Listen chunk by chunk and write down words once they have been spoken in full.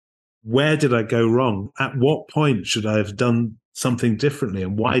where did I go wrong? At what point should I have done something differently?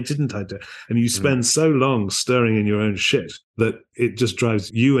 And why didn't I do it? And you spend so long stirring in your own shit that it just drives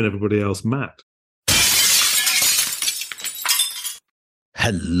you and everybody else mad.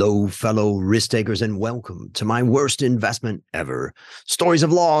 Hello, fellow risk takers, and welcome to my worst investment ever. Stories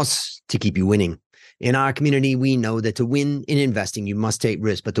of loss to keep you winning. In our community, we know that to win in investing, you must take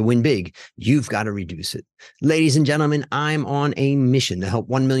risk, but to win big, you've got to reduce it. Ladies and gentlemen, I'm on a mission to help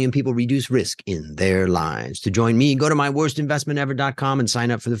 1 million people reduce risk in their lives. To join me, go to myworstinvestmentever.com and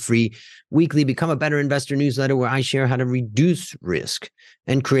sign up for the free weekly Become a Better Investor newsletter where I share how to reduce risk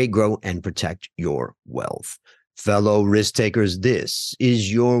and create, grow, and protect your wealth. Fellow risk takers, this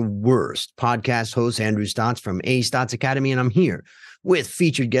is your worst podcast host, Andrew Stotz from A Stotz Academy, and I'm here with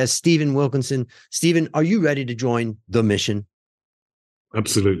featured guest Stephen Wilkinson. Stephen, are you ready to join the mission?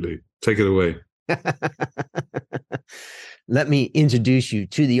 Absolutely. Take it away. Let me introduce you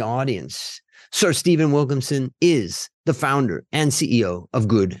to the audience. Sir Stephen Wilkinson is the founder and CEO of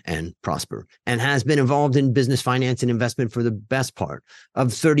Good and Prosper and has been involved in business finance and investment for the best part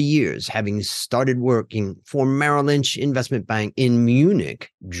of 30 years, having started working for Merrill Lynch Investment Bank in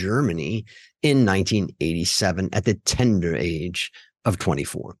Munich, Germany in 1987 at the tender age of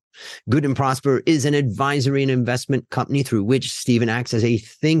 24. Good and Prosper is an advisory and investment company through which Stephen acts as a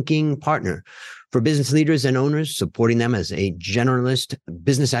thinking partner for business leaders and owners, supporting them as a generalist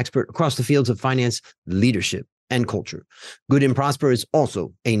business expert across the fields of finance, leadership, and culture. Good and Prosper is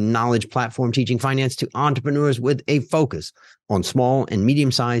also a knowledge platform teaching finance to entrepreneurs with a focus on small and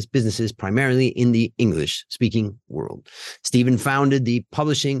medium-sized businesses, primarily in the English-speaking world. Stephen founded the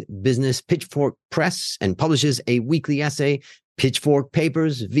publishing business Pitchfork Press and publishes a weekly essay, Pitchfork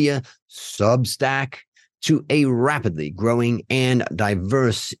Papers, via Substack to a rapidly growing and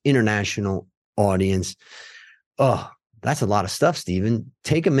diverse international audience. Oh, that's a lot of stuff, Stephen.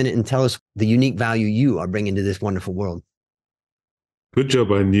 Take a minute and tell us the unique value you are bringing to this wonderful world. Good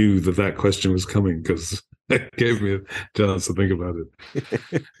job I knew that question was coming, because it gave me a chance to think about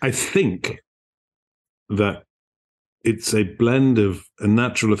it. I think that it's a blend of a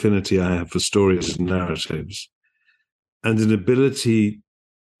natural affinity I have for stories and narratives and an ability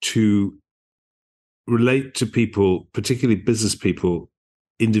to relate to people, particularly business people,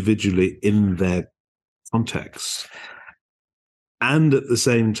 individually in their context, and at the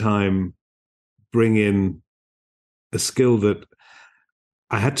same time bring in a skill that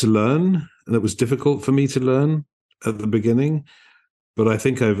I had to learn and that was difficult for me to learn at the beginning. But I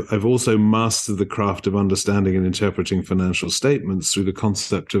think I've also mastered the craft of understanding and interpreting financial statements through the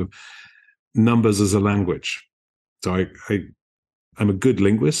concept of numbers as a language. So I'm a good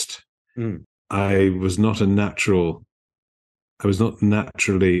linguist. I was not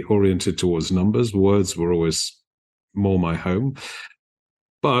naturally oriented towards numbers. Words were always more my home.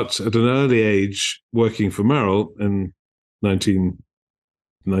 But at an early age, working for Merrill in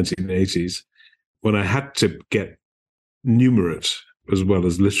 1980s, when I had to get numerate as well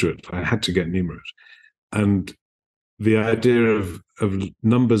as literate, I had to get numerate. And the idea of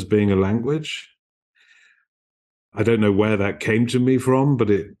numbers being a language, I don't know where that came to me from, but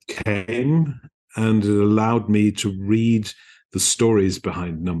it came, and it allowed me to read the stories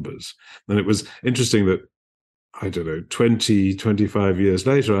behind numbers. And it was interesting that, I don't know, 20, 25 years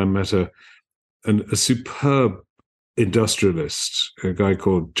later, I met a superb industrialist, a guy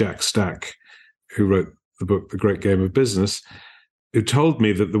called Jack Stack, who wrote the book, The Great Game of Business, who told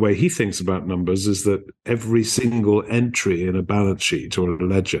me that the way he thinks about numbers is that every single entry in a balance sheet or a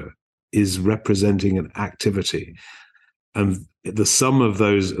ledger is representing an activity. And the sum of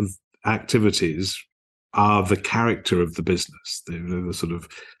those activities are the character of the business. They're sort of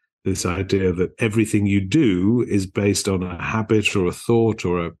this idea that everything you do is based on a habit or a thought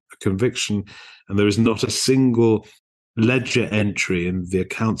or a conviction, and there is not a single ledger entry in the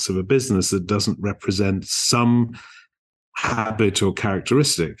accounts of a business that doesn't represent some habit or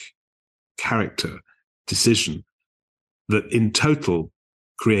characteristic, character, decision that in total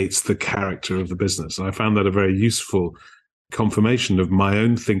creates the character of the business. And I found that a very useful confirmation of my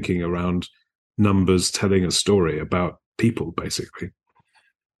own thinking around numbers telling a story about people, basically.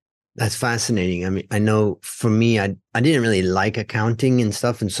 That's fascinating. I mean, I know for me, I didn't really like accounting and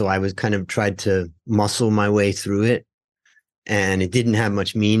stuff. And so I was kind of tried to muscle my way through it. And it didn't have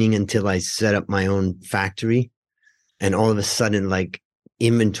much meaning until I set up my own factory. And all of a sudden, like,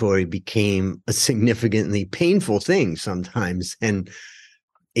 inventory became a significantly painful thing sometimes. And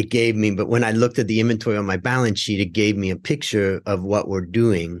it gave me, but when I looked at the inventory on my balance sheet, it gave me a picture of what we're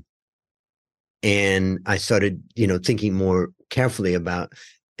doing. And I started, thinking more carefully about,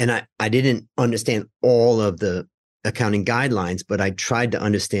 and I didn't understand all of the accounting guidelines, but I tried to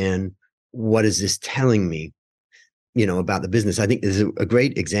understand, what is this telling me, about the business. I think there's a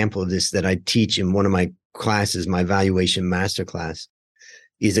great example of this that I teach in one of my classes, my valuation masterclass,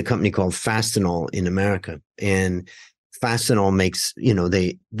 is a company called Fastenal in America. And Fastenal makes,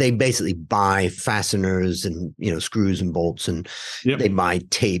 they basically buy fasteners and, screws and bolts, and they buy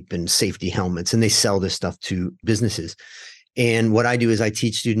tape and safety helmets, and they sell this stuff to businesses. And what I do is I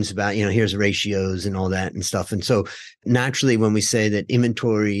teach students about, here's ratios and all that and stuff. And so naturally, when we say that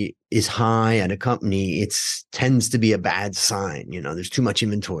inventory is high at a company, it tends to be a bad sign. There's too much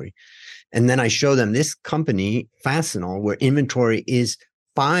inventory. And then I show them this company, Fastenal, where inventory is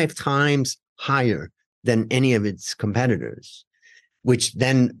 5 times higher than any of its competitors, which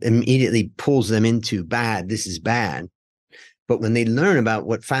then immediately pulls them into bad. This is bad. But when they learn about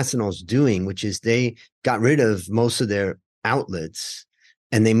what Fastenal's doing, which is they got rid of most of their outlets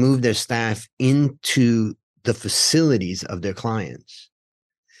and they moved their staff into the facilities of their clients,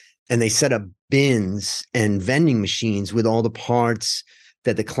 and they set up bins and vending machines with all the parts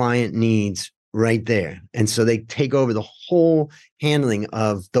that the client needs right there. And so they take over the whole handling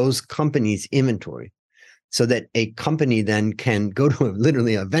of those companies' inventory, so that a company then can go to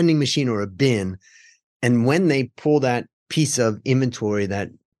literally a vending machine or a bin. And when they pull that piece of inventory,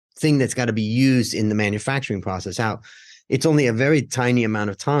 that thing that's got to be used in the manufacturing process out, it's only a very tiny amount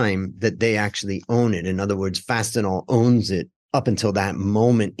of time that they actually own it. In other words, Fastenal owns it up until that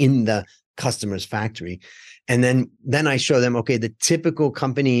moment in the customer's factory. And then I show them, okay, the typical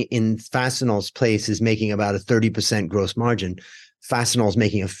company in Fastenal's place is making about a 30% gross margin. Fastenal's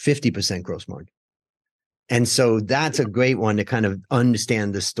making a 50% gross margin. And so that's a great one to kind of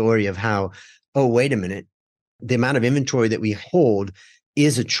understand the story of how, oh, wait a minute, the amount of inventory that we hold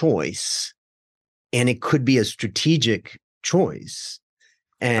is a choice, and it could be a strategic choice.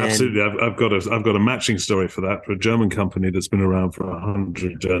 And absolutely, I've got a matching story for that, for a German company that's been around for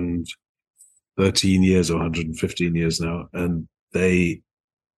 113 years or 115 years now, and they've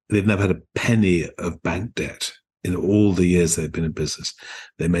never had a penny of bank debt in all the years they've been in business.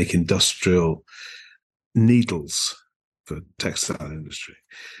 They make industrial needles for textile industry,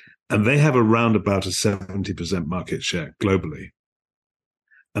 and they have around about a 70% market share globally.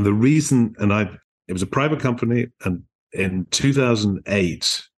 And the reason, it was a private company, and in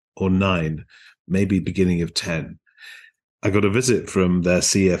 2008 or 9, maybe beginning of 10, I got a visit from their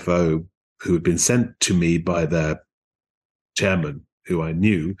CFO, who had been sent to me by their chairman, who I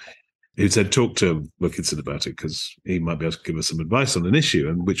knew, who said, talk to Wilkinson about it, because he might be able to give us some advice on an issue,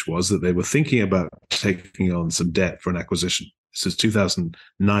 and which was that they were thinking about taking on some debt for an acquisition. This is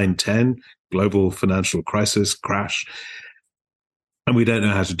 2009-10, global financial crisis, crash, and we don't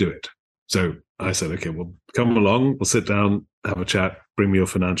know how to do it. So I said, okay, well, come along, we'll sit down, have a chat, bring me your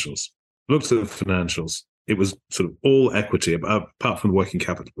financials. Looked at the financials. It was sort of all equity, apart from the working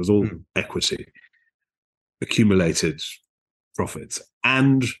capital, it was all equity, accumulated profits,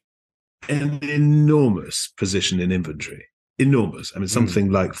 and an enormous position in inventory. Enormous. I mean, something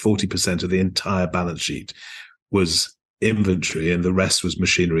like 40% of the entire balance sheet was inventory, and the rest was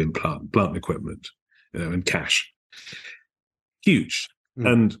machinery and plant equipment, and cash. Huge.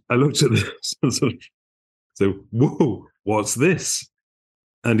 And I looked at this and sort of said, whoa, what's this?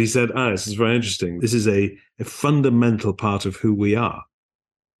 And he said, this is very interesting. This is a fundamental part of who we are.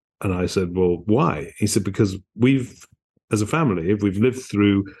 And I said, well, why? He said, because we've, as a family, we've lived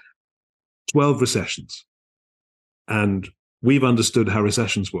through 12 recessions, and we've understood how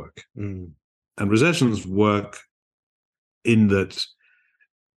recessions work. And recessions work in that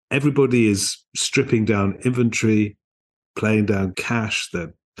everybody is stripping down inventory, playing down cash.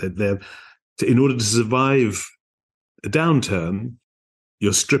 They're in order to survive a downturn,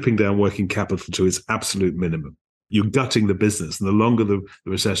 you're stripping down working capital to its absolute minimum. You're gutting the business, and the longer the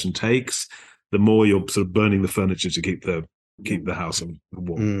recession takes, the more you're sort of burning the furniture to keep the house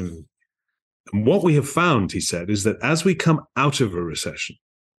warm. And what we have found, he said, is that as we come out of a recession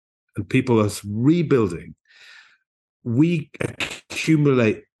and people are rebuilding, we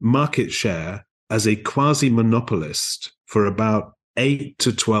accumulate market share as a quasi-monopolist for about 8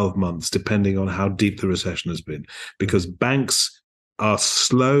 to 12 months, depending on how deep the recession has been, because banks are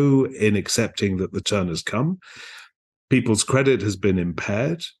slow in accepting that the turn has come. People's credit has been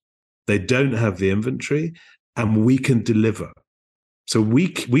impaired. They don't have the inventory, and we can deliver. So we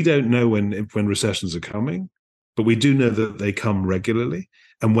don't know when recessions are coming, but we do know that they come regularly.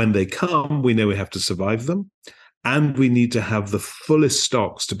 And when they come, we know we have to survive them. And we need to have the fullest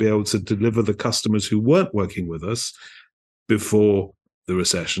stocks to be able to deliver the customers who weren't working with us before the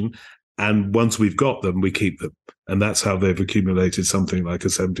recession. And once we've got them, we keep them. And that's how they've accumulated something like a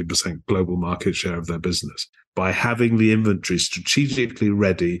 70% global market share of their business, by having the inventory strategically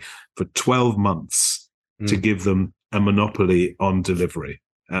ready for 12 months to give them a monopoly on delivery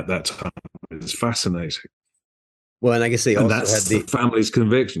at that time. It's fascinating. Well, and I guess they and also that's have the family's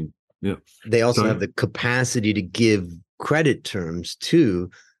conviction. Yeah. They also have the capacity to give credit terms to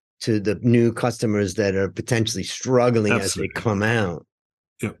the new customers that are potentially struggling as they come out.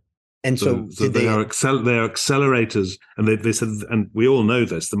 Yeah. And so they are accelerators, and they said, and we all know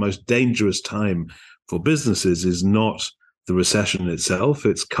this, the most dangerous time for businesses is not the recession itself,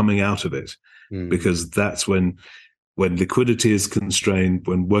 it's coming out of it, because that's when liquidity is constrained,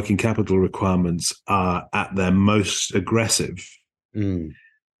 when working capital requirements are at their most aggressive,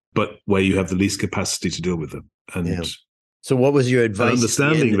 but where you have the least capacity to deal with them. And so what was your advice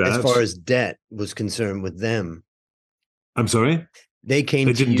understanding that, as far as debt was concerned with them? I'm sorry? They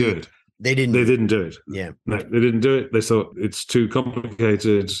didn't do it. They didn't do it. Yeah. No, they didn't do it. They thought it's too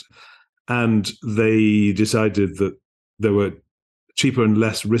complicated. And they decided that there were cheaper and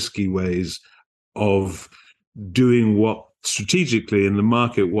less risky ways of doing what strategically in the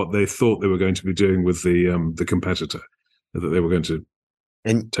market, what they thought they were going to be doing with the competitor that they were going to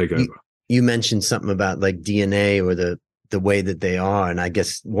take over. You mentioned something about like DNA or the way that they are. And I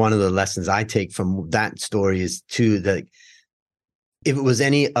guess one of the lessons I take from that story is too, that if it was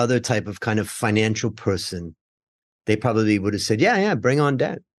any other type of kind of financial person, they probably would have said, yeah, bring on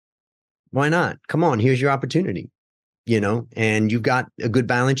debt. Why not? Come on, here's your opportunity, and you've got a good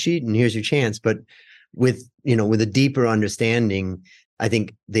balance sheet and here's your chance. But with a deeper understanding, I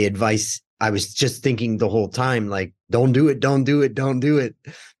think the advice, I was just thinking the whole time, like, don't do it.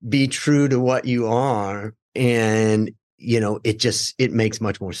 Be true to what you are. And, it makes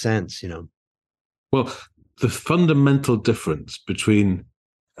much more sense, Well, the fundamental difference between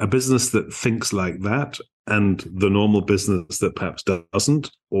a business that thinks like that and the normal business that perhaps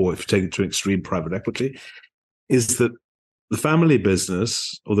doesn't, or if you take it to extreme private equity, is that the family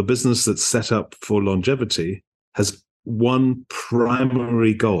business, or the business that's set up for longevity, has one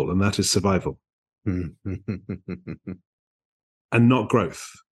primary goal, and that is survival. And not growth.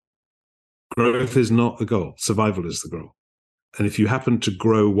 Growth is not the goal. Survival is the goal. And if you happen to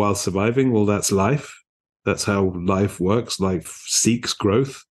grow while surviving, well, that's life. That's how life works. Life seeks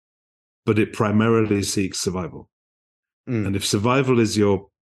growth, but it primarily seeks survival. And if survival is your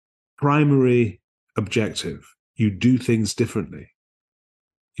primary objective, you do things differently.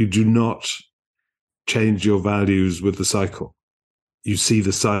 You do not change your values with the cycle. You see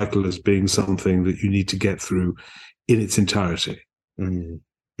the cycle as being something that you need to get through in its entirety.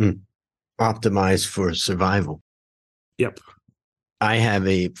 Optimize for survival. Yep. I have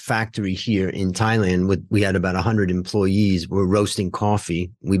a factory here in Thailand. We had about 100 employees. We're roasting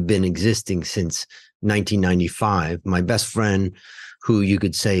coffee. We've been existing since 1995. My best friend, who you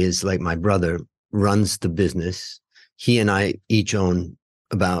could say is like my brother, runs the business. He and I each own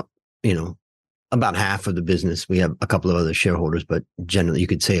about half of the business. We have a couple of other shareholders, but generally you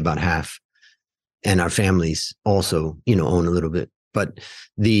could say about half. And our families also, own a little bit. But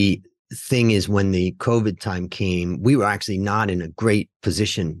the thing is, when the COVID time came, we were actually not in a great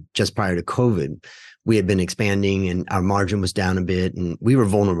position just prior to COVID. We had been expanding and our margin was down a bit and we were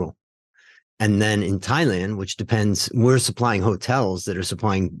vulnerable. And then in Thailand, which depends, we're supplying hotels that are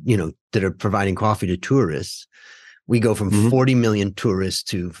supplying, that are providing coffee to tourists. We go from 40 million tourists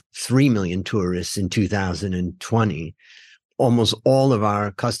to 3 million tourists in 2020. Almost all of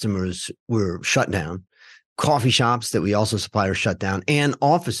our customers were shut down. Coffee shops that we also supply are shut down, and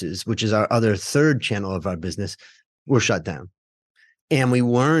offices, which is our other third channel of our business, were shut down. And we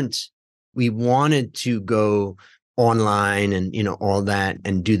wanted to go online and, all that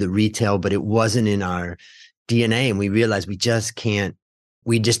and do the retail, but it wasn't in our DNA. And we realized we just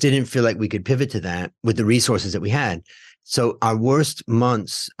didn't feel like we could pivot to that with the resources that we had. So our worst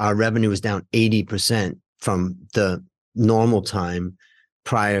months, our revenue was down 80% from the normal time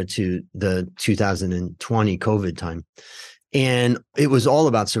prior to the 2020 COVID time. And it was all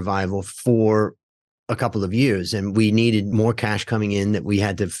about survival for a couple of years. And we needed more cash coming in, that we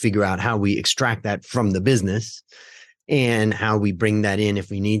had to figure out how we extract that from the business and how we bring that in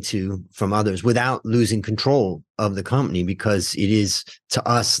if we need to from others without losing control of the company, because it is to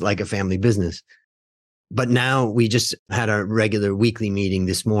us like a family business. But now we just had our regular weekly meeting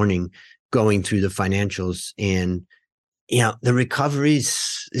this morning going through the financials, and the recovery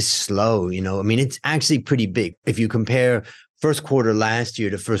is slow. It's actually pretty big. If you compare first quarter last year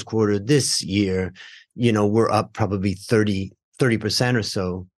to first quarter this year, we're up probably 30% or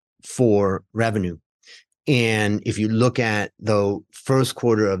so for revenue. And if you look at the first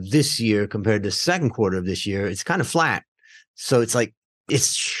quarter of this year compared to second quarter of this year, it's kind of flat. So it's like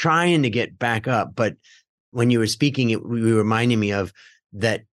it's trying to get back up. But when you were speaking, you were reminding me of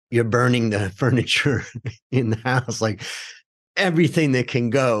that you're burning the furniture in the house. Like everything that can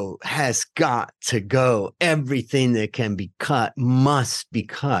go has got to go. Everything that can be cut must be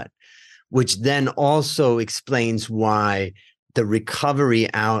cut, which then also explains why the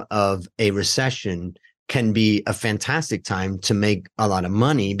recovery out of a recession can be a fantastic time to make a lot of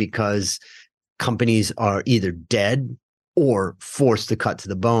money, because companies are either dead or forced to cut to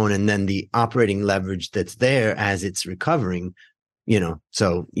the bone. And then the operating leverage that's there as it's recovering,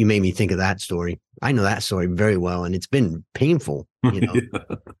 so you made me think of that story. I know that story very well, and it's been painful, Yeah.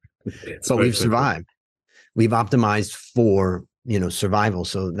 but we've survived. We've optimized for, survival.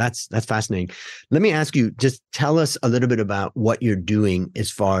 So that's fascinating. Let me ask you, just tell us a little bit about what you're doing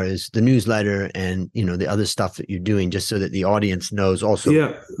as far as the newsletter and, the other stuff that you're doing, just so that the audience knows also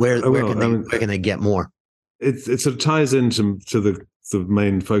where can they get more? It sort of ties into the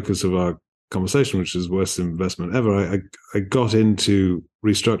main focus of our conversation, which is worst investment ever. I got into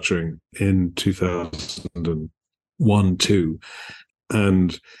restructuring in 2001, 2,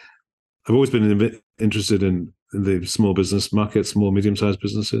 and I've always been interested in the small business market, small, medium-sized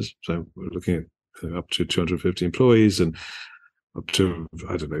businesses. So we're looking at up to 250 employees and up to,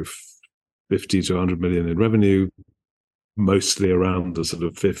 50 to 100 million in revenue, mostly around the sort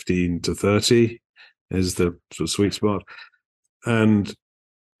of 15 to 30 is the sort of sweet spot. And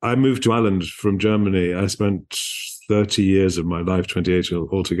I moved to Ireland from Germany. I spent 30 years of my life, 28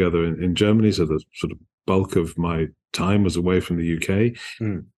 altogether, in Germany. So the sort of bulk of my time was away from the UK.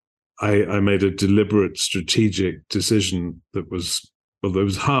 Mm. I made a deliberate strategic decision that was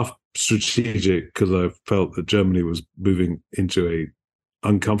half strategic, because I felt that Germany was moving into a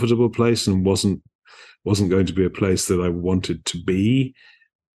uncomfortable place and wasn't going to be a place that I wanted to be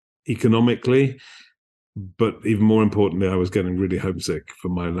economically. But even more importantly, I was getting really homesick for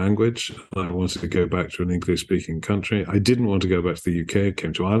my language. I wanted to go back to an English-speaking country. I didn't want to go back to the UK. I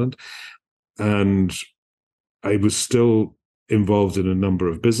came to Ireland. And I was still involved in a number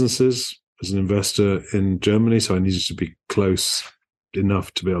of businesses as an investor in Germany, so I needed to be close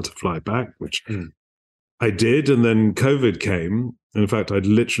enough to be able to fly back, which I did. And then COVID came. And in fact, I'd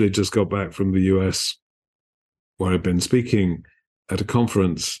literally just got back from the US, where I'd been speaking at a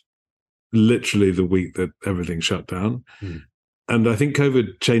conference literally the week that everything shut down. And I think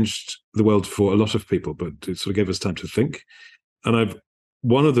COVID changed the world for a lot of people, but it sort of gave us time to think. And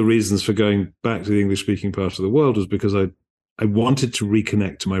one of the reasons for going back to the English-speaking part of the world was because I wanted to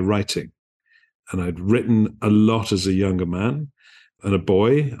reconnect to my writing. And I'd written a lot as a younger man and a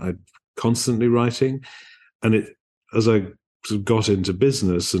boy. I'd constantly writing. And as I sort of got into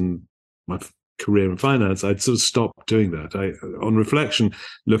business and my career in finance, I'd sort of stopped doing that. On reflection,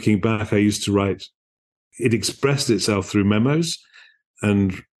 looking back, I used to write. It expressed itself through memos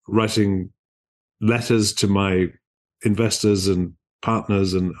and writing letters to my investors and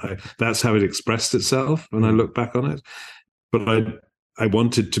partners, and that's how it expressed itself when I look back on it. But I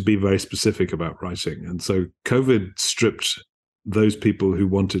wanted to be very specific about writing, and so COVID stripped those people who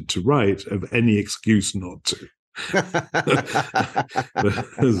wanted to write of any excuse not to.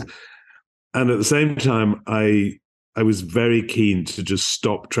 And at the same time, I was very keen to just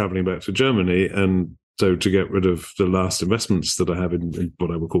stop traveling back to Germany, and so to get rid of the last investments that I have in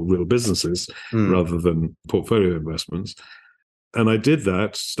what I would call real businesses rather than portfolio investments. And I did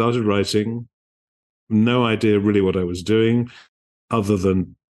that, started writing, no idea really what I was doing, other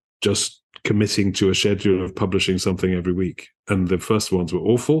than just committing to a schedule of publishing something every week. And the first ones were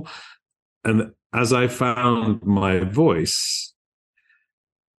awful. And as I found my voice,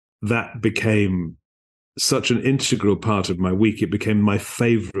 that became such an integral part of my week. It became my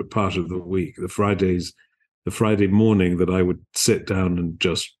favorite part of the week. The Friday morning that I would sit down and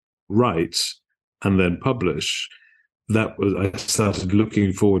just write and then publish. I started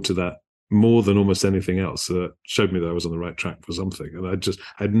looking forward to that more than almost anything else. So that showed me that I was on the right track for something. And I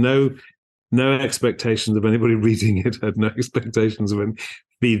had no expectations of anybody reading it. I had no expectations of any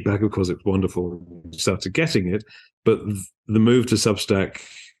feedback. Of course, it was wonderful. I started getting it. But the move to Substack,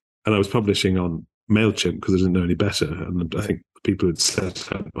 and I was publishing on MailChimp because I didn't know any better. And I think the people who'd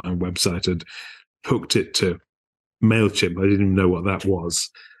set up my website had hooked it to MailChimp. I didn't even know what that was.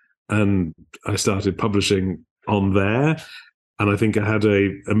 And I started publishing on there. And I think I had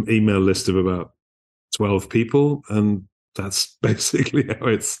an email list of about 12 people. And that's basically how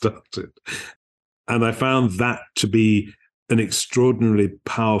it started. And I found that to be an extraordinarily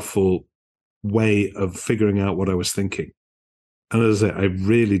powerful way of figuring out what I was thinking. And as I say, I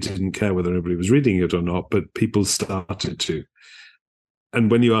really didn't care whether anybody was reading it or not, but people started to. And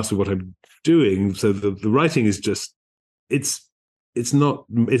when you ask me what I'm doing, so the writing is just, it's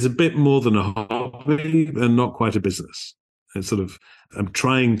a bit more than a hobby and not quite a business. It's sort of, I'm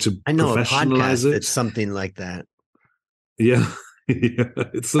trying to I know a professionalize podcast it. that's something like that. Yeah. Yeah.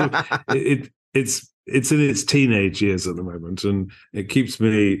 It's sort of, it's in its teenage years at the moment, and it keeps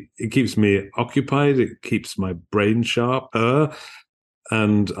me occupied. It keeps my brain sharp.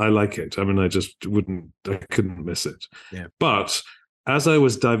 And I like it. I mean, I couldn't miss it. Yeah. But as I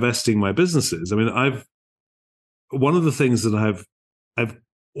was divesting my businesses, I mean, one of the things that I've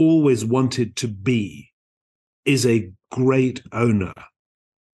always wanted to be is a great owner.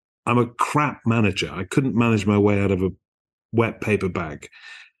 I'm a crap manager. I couldn't manage my way out of a wet paper bag.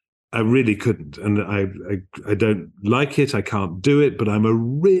 I really couldn't. And I don't like it. I can't do it, but I'm a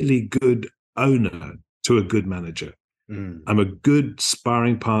really good owner to a good manager. I'm a good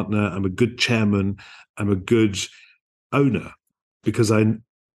sparring partner. I'm a good chairman. I'm a good owner because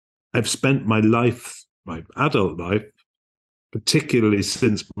I've spent my life, my adult life, particularly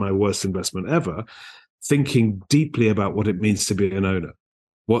since my worst investment ever, thinking deeply about what it means to be an owner.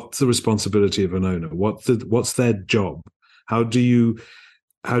 What's the responsibility of an owner? What's their job? How do you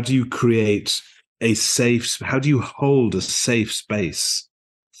create how do you hold a safe space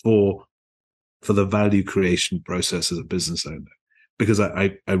for the value creation process as a business owner? Because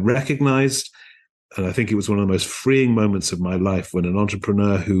I recognized, and I think it was one of the most freeing moments of my life when an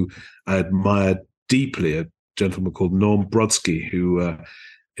entrepreneur who I admired deeply, a gentleman called Norm Brodsky, who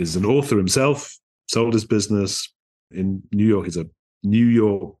is an author himself, sold his business in New York. He's a New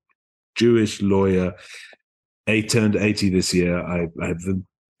York Jewish lawyer. He turned 80 this year. I have an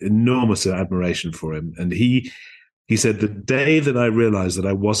enormous admiration for him. And he said, the day that I realized that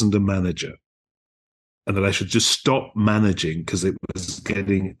I wasn't a manager and that I should just stop managing because I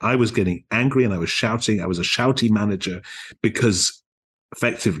was getting angry and I was shouting. I was a shouty manager because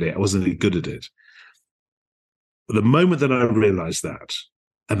effectively I wasn't any good at it. The moment that I realized that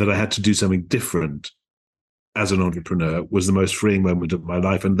and that I had to do something different as an entrepreneur was the most freeing moment of my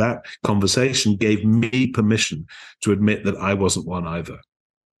life. And that conversation gave me permission to admit that I wasn't one either.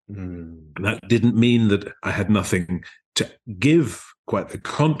 And that didn't mean that I had nothing to give. Quite the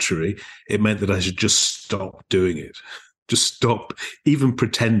contrary, it meant that I should just stop doing it, just stop even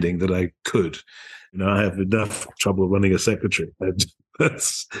pretending that I could. You know, I have enough trouble running a secretary.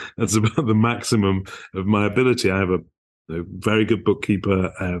 That's about the maximum of my ability. I have a very good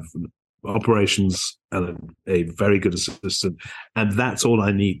bookkeeper. I have operations and a very good assistant, and that's all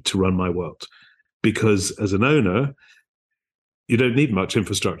I need to run my world. Because as an owner, you don't need much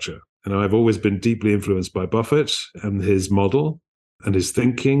infrastructure. And I've always been deeply influenced by Buffett and his model and his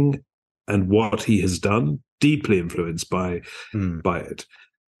thinking and what he has done, deeply influenced by it.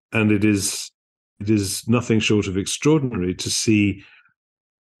 And it is nothing short of extraordinary to see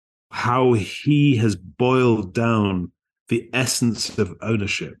how he has boiled down the essence of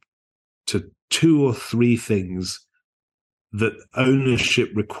ownership to 2 or 3 things that ownership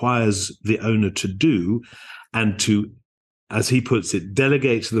requires the owner to do, and to, as he puts it,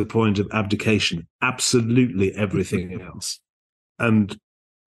 delegate to the point of abdication absolutely everything else. And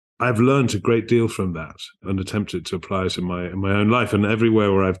I've learned a great deal from that and attempted to apply it in my own life. And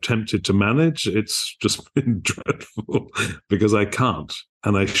everywhere where I've attempted to manage, it's just been dreadful because I can't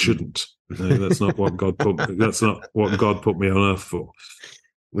and I shouldn't. That's not what God put me on earth for.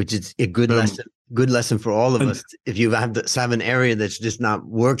 Which is a good lesson. Good lesson for all of us. If you have an area that's just not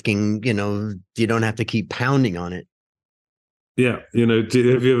working, you don't have to keep pounding on it. Yeah, have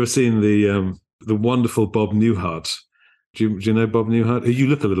you ever seen the wonderful Bob Newhart? Do you know Bob Newhart? You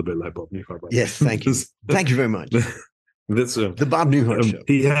look a little bit like Bob Newhart. Yes, thank you. Thank you very much. That's the Bob Newhart show.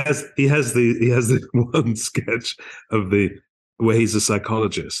 He has the one sketch of where he's a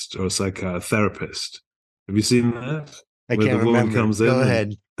psychologist or a psychotherapist. Have you seen that? I can't remember. Go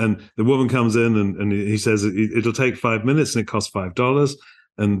ahead. And the woman comes in and he says it'll take 5 minutes and it costs $5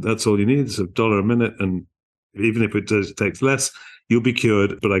 and that's all you need. It's $1 a minute, and even if it takes less, you'll be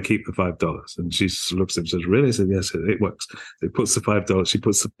cured, but I keep the $5. And she looks at him and says, really? I said, yes, it works. It puts the $5. She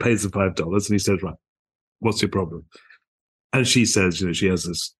pays the $5, and he says, right, what's your problem? And she says, she has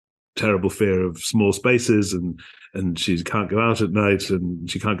this terrible fear of small spaces, and she can't go out at night, and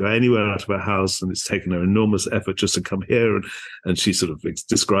she can't go anywhere out of her house, and it's taken her enormous effort just to come here. And she sort of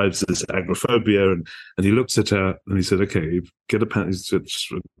describes this agoraphobia, and he looks at her and he said, okay, get a pen. He said,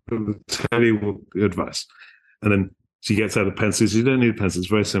 tell you advice. And then she gets out a pencil. She says, you don't need a pencil. It's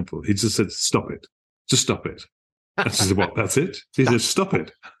very simple. He just said, stop it. Just stop it. And she said, what? That's it? He said, stop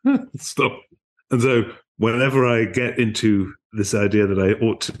it. Stop. And so whenever I get into this idea that I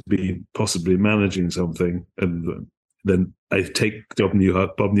ought to be possibly managing something, and then I take Bob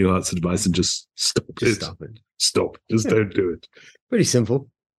Newhart's advice and just stop it. Stop. Just don't do it. Pretty simple.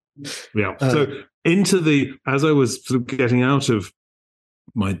 Yeah. So as I was sort of getting out of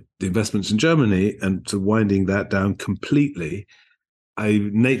the investments in Germany and to winding that down completely,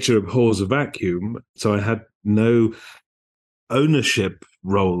 nature abhors a vacuum. So I had no ownership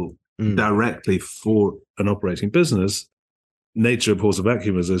role directly for an operating business. Nature abhors a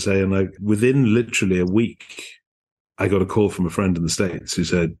vacuum, as I say. And within literally a week, I got a call from a friend in the States who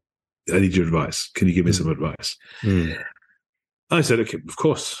said, I need your advice. Can you give me some advice? I said, okay, of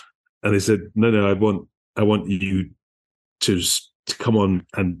course. And they said, no, I want you to come on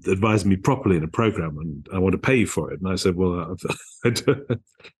and advise me properly in a program, and I want to pay you for it. And I said, well, I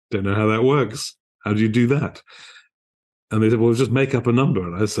don't know how that works. How do you do that? And they said, well, just make up a number.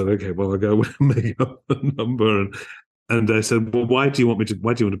 And I said, okay, well, I'll go make up a number. And I said, well, why do you want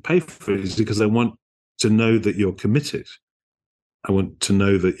to pay for it? It's because I want to know that you're committed. I want to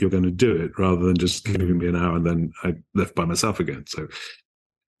know that you're going to do it, rather than just giving me an hour and then I left by myself again. So,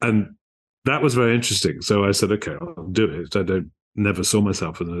 and that was very interesting. So I said, okay, I'll do it. I never saw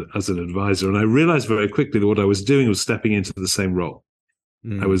myself as an advisor. And I realized very quickly that what I was doing was stepping into the same role.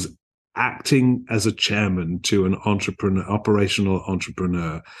 I was acting as a chairman to an operational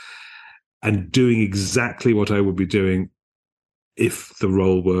entrepreneur, and doing exactly what I would be doing if the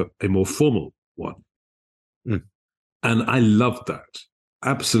role were a more formal one. And I loved that.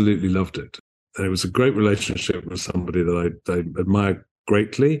 Absolutely loved it. And it was a great relationship with somebody that I admire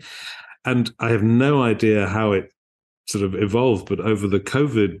greatly. And I have no idea how it sort of evolved, but over the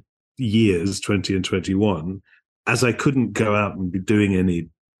COVID years, 20 and 21, as I couldn't go out and be doing any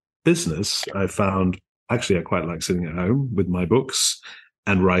business, I found actually I quite like sitting at home with my books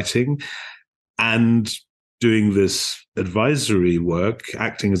and writing and doing this advisory work,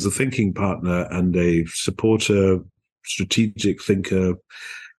 acting as a thinking partner and a supporter, strategic thinker,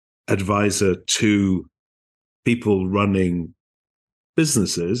 advisor to people running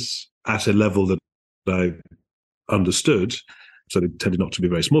businesses at a level that I understood. So they tended not to be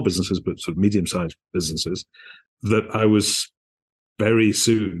very small businesses, but sort of medium-sized businesses, that I was very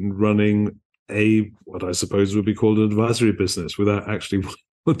soon running what I suppose would be called an advisory business without actually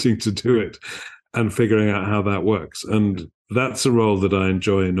wanting to do it and figuring out how that works. And that's a role that I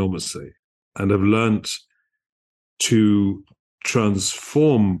enjoy enormously and have learnt to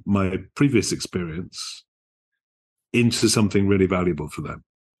transform my previous experience into something really valuable for them.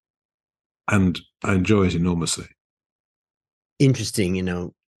 And I enjoy it enormously. Interesting.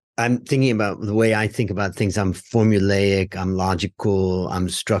 I'm thinking about the way I think about things. I'm formulaic, I'm logical, I'm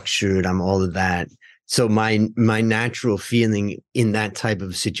structured, I'm all of that. So my natural feeling in that type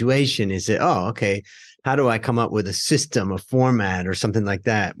of situation is that, oh, okay, how do I come up with a system, a format, or something like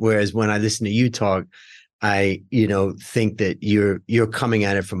that? Whereas when I listen to you talk, I, think that you're coming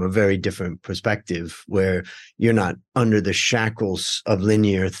at it from a very different perspective, where you're not under the shackles of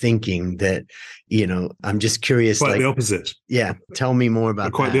linear thinking. That, I'm just curious. Quite the opposite. Yeah, tell me more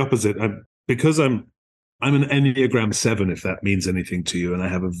about quite that. The opposite. Because I'm an Enneagram 7, if that means anything to you, and I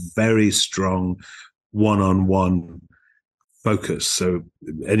have a very strong one-on-one focus. So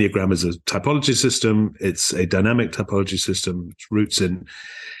Enneagram is a typology system. It's a dynamic typology system. Its roots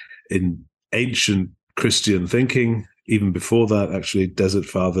in ancient Christian thinking. Even before that, actually, Desert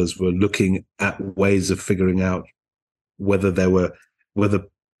Fathers were looking at ways of figuring out whether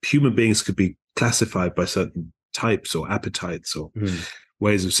human beings could be classified by certain types or appetites or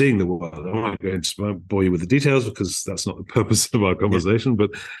ways of seeing the world. I'm not going to bore you with the details because that's not the purpose of our conversation.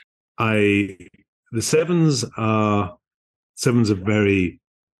 But the sevens are very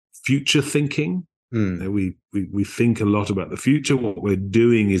future thinking. We think a lot about the future. What we're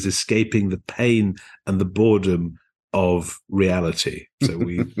doing is escaping the pain and the boredom of reality. So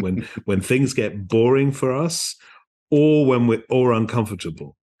when things get boring for us, or when we're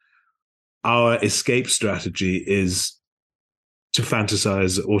uncomfortable, our escape strategy is to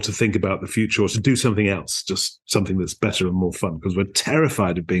fantasize or to think about the future or to do something else, just something that's better and more fun, because we're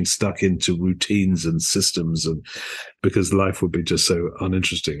terrified of being stuck into routines and systems, and because life would be just so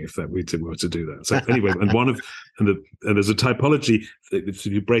uninteresting if we were to do that. So anyway, and there's a typology. If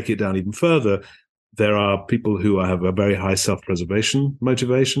you break it down even further, there are people who have a very high self-preservation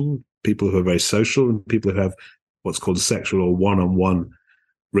motivation, people who are very social, and people who have what's called a sexual or one-on-one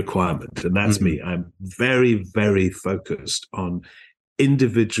requirement. And that's me. I'm very, very focused on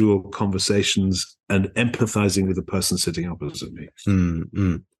individual conversations and empathizing with the person sitting opposite me.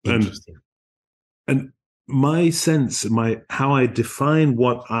 Interesting. And my sense, how I define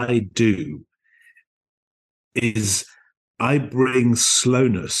what I do is I bring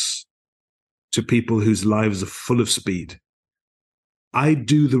slowness to people whose lives are full of speed. I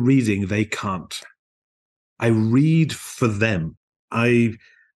do the reading they can't. I read for them. I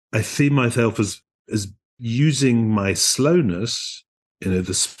see myself as using my slowness,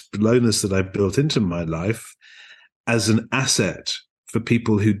 the slowness that I've built into my life, as an asset for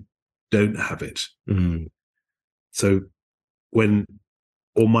people who don't have it. Mm. So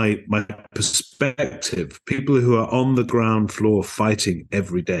my perspective, people who are on the ground floor fighting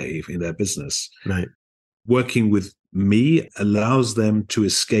every day in their business, right, working with me allows them to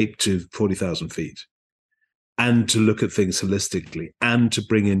escape to 40,000 feet and to look at things holistically and to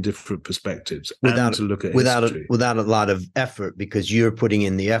bring in different perspectives and to look at history. Without a lot of effort, because you're putting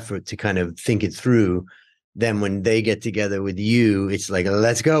in the effort to kind of think it through. Then when they get together with you, it's like,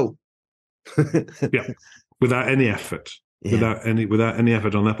 let's go. Yeah, without any effort. Yeah. Without any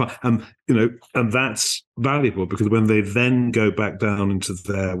effort on their part, and that's valuable, because when they then go back down into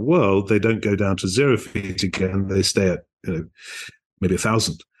their world, they don't go down to 0 feet again. They stay at maybe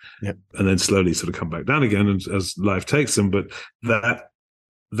 1,000, yep. And then slowly sort of come back down again as life takes them. But that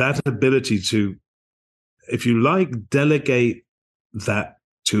ability to, if you like, delegate that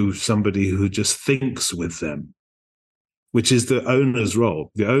to somebody who just thinks with them, which is the owner's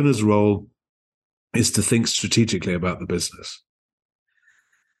role. The owner's role is to think strategically about the business.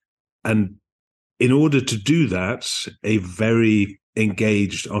 And in order to do that, a very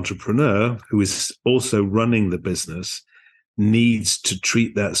engaged entrepreneur who is also running the business needs to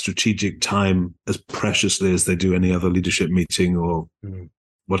treat that strategic time as preciously as they do any other leadership meeting or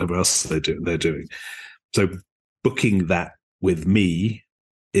whatever else they're doing. So booking that with me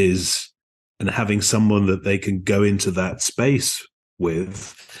and having someone that they can go into that space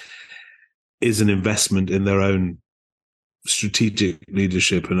with is an investment in their own strategic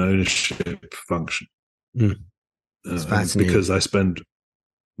leadership and ownership function. It's fascinating. Because I spend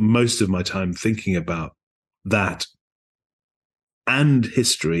most of my time thinking about that and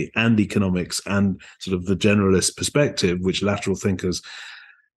history and economics and sort of the generalist perspective, which lateral thinkers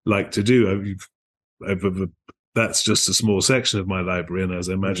like to do. That's just a small section of my library, and as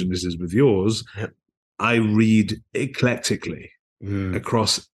I imagine this is with yours, yep. I read eclectically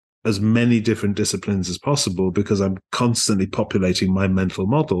across as many different disciplines as possible, because I'm constantly populating my mental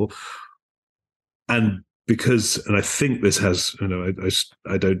model. And I think this has,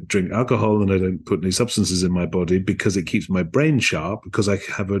 I don't drink alcohol and I don't put any substances in my body because it keeps my brain sharp, because I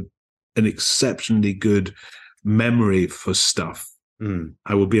have an exceptionally good memory for stuff.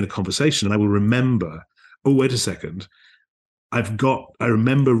 I will be in a conversation and I will remember, oh, wait a second. I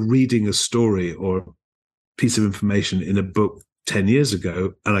remember reading a story or a piece of information in a book 10 years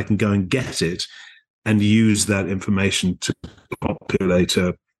ago, and I can go and get it and use that information to populate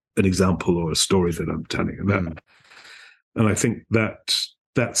an example or a story that I'm telling about. And I think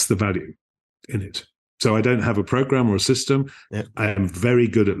that's the value in it. So I don't have a program or a system. Yeah. I am very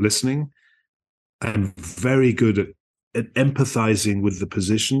good at listening. I'm very good at empathizing with the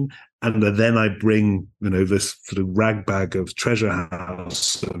position. And then I bring, this sort of ragbag of treasure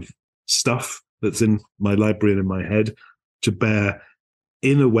house of stuff that's in my library and in my head to bear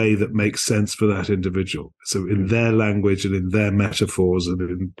in a way that makes sense for that individual. So in their language and in their metaphors and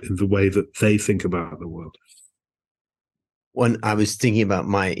in the way that they think about the world. When I was thinking about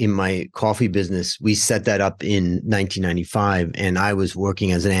in my coffee business, we set that up in 1995, and I was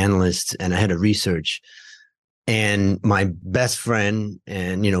working as an analyst and I had a research. And my best friend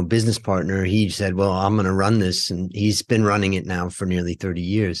and, business partner, he said, well, I'm going to run this. And he's been running it now for nearly 30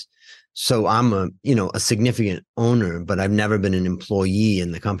 years. So I'm a significant owner, but I've never been an employee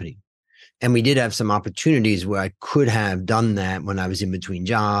in the company. And we did have some opportunities where I could have done that when I was in between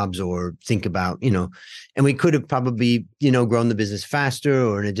jobs, or think about, and we could have probably, grown the business faster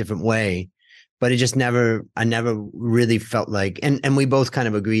or in a different way. But I never really felt like, and we both kind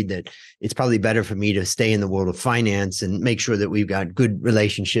of agreed that it's probably better for me to stay in the world of finance and make sure that we've got good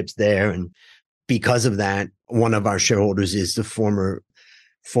relationships there. And because of that, one of our shareholders is the former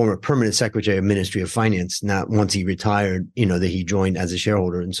permanent secretary of Ministry of Finance. Not once he retired, that he joined as a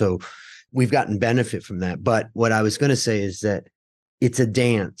shareholder. And so we've gotten benefit from that. But what I was going to say is that it's a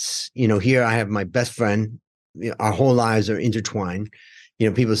dance. Here I have my best friend. Our whole lives are intertwined.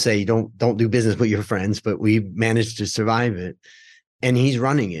 People say don't do business with your friends, but we managed to survive it. And he's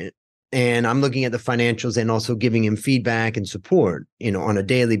running it. And I'm looking at the financials and also giving him feedback and support, on a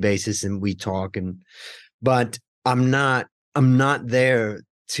daily basis. And we talk, but I'm not there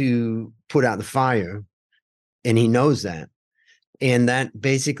to put out the fire. And he knows that. And that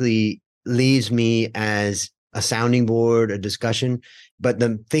basically leaves me as a sounding board, a discussion. But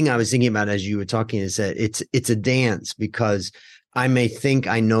the thing I was thinking about as you were talking is that it's a dance, because I may think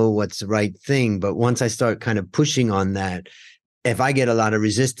I know what's the right thing, but once I start kind of pushing on that, if I get a lot of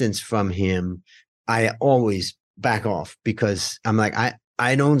resistance from him, I always back off, because I'm like,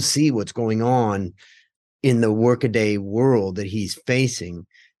 I don't see what's going on in the workaday world that he's facing.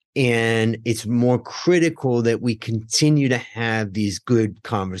 And it's more critical that we continue to have these good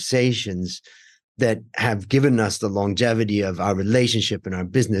conversations that have given us the longevity of our relationship and our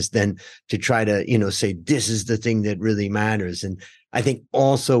business, than to try to, say this is the thing that really matters. And I think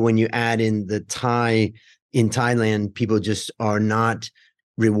also when you add in in Thailand, people just are not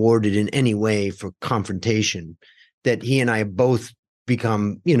rewarded in any way for confrontation, that he and I both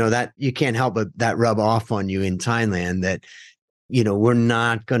become, that you can't help but that rub off on you in Thailand, that, we're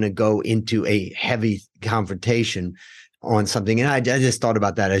not going to go into a heavy confrontation on something. And I just thought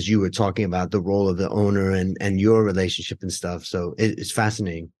about that as you were talking about the role of the owner and your relationship and stuff. So it's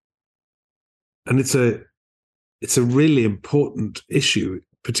fascinating. And it's a really important issue,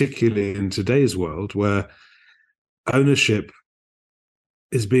 particularly in today's world, where ownership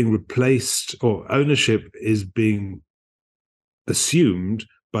is being replaced, or ownership is being assumed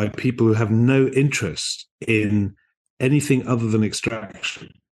by people who have no interest in anything other than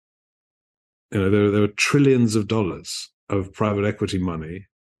extraction. There are trillions of dollars of private equity money,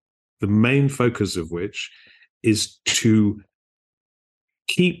 the main focus of which is to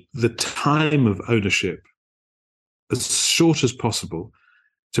keep the time of ownership as short as possible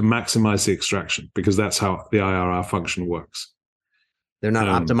to maximize the extraction, because that's how the IRR function works. They're not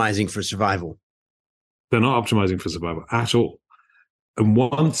optimizing for survival. They're not optimizing for survival at all. And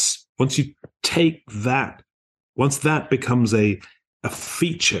once you take that, once that becomes a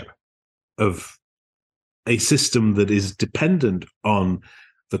feature of a system that is dependent on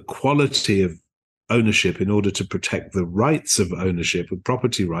the quality of ownership in order to protect the rights of ownership, of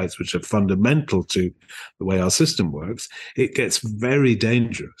property rights, which are fundamental to the way our system works, it gets very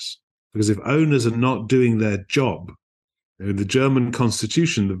dangerous. Because if owners are not doing their job, in the German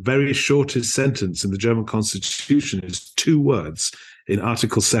constitution, the very shortest sentence in the German constitution is 2 words in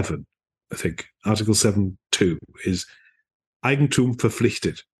Article 7, I think. Article 7.2 is Eigentum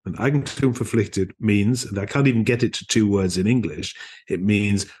verpflichtet. And Eigentum verpflichtet means, and I can't even get it to 2 words in English, it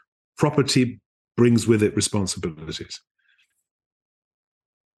means property brings with it responsibilities.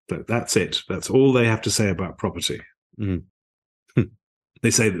 That's it. That's all they have to say about property. Mm-hmm.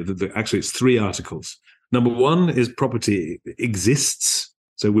 They say that actually it's 3 articles. Number 1 is property exists.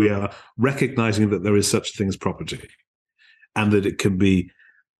 So we are recognizing that there is such a thing as property, and that it can be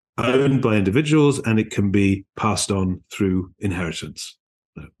owned by individuals and it can be passed on through inheritance.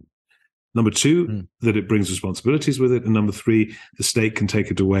 Number 2, that it brings responsibilities with it. And number 3, the state can take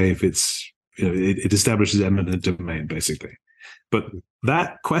it away if it's, it establishes eminent domain, basically. But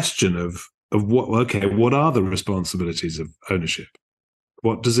that question of what are the responsibilities of ownership?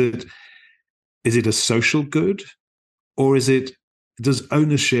 Is it a social good, or does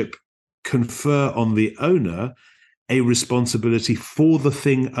ownership confer on the owner a responsibility for the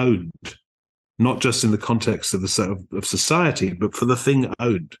thing owned, not just in the context of society, but for the thing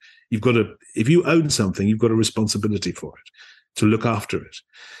owned? If you own something, you've got a responsibility for it, to look after it.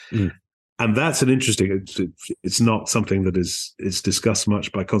 Mm. And that's an interesting, it's not something that is discussed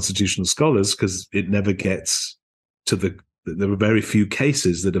much by constitutional scholars, because it never gets to there are very few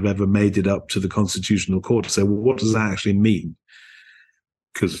cases that have ever made it up to the constitutional court to say, well, what does that actually mean?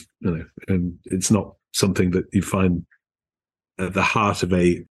 Because, and it's not something that you find at the heart of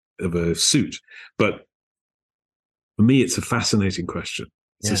a suit. But for me, it's a fascinating question.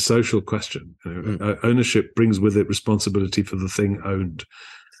 It's a social question. Ownership brings with it responsibility for the thing owned.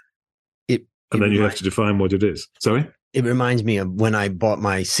 And then you have to define what it is. Sorry? It reminds me of when I bought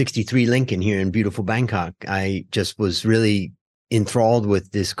my 63 Lincoln here in beautiful Bangkok. I just was really enthralled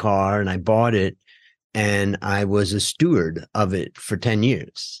with this car, and I bought it, and I was a steward of it for 10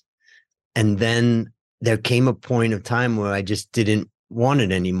 years. And then there came a point of time where I just didn't want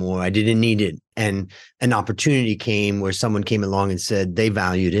it anymore. I didn't need it. And an opportunity came where someone came along and said they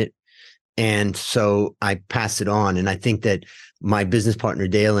valued it. And so I passed it on. And I think that my business partner,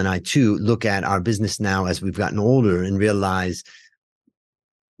 Dale, and I too look at our business now as we've gotten older and realize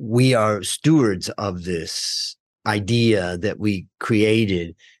we are stewards of this idea that we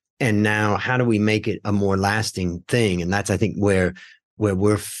created. And now how do we make it a more lasting thing? And that's, I think, where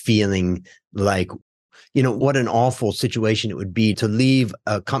we're feeling like, what an awful situation it would be to leave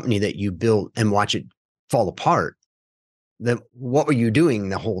a company that you built and watch it fall apart. Then what were you doing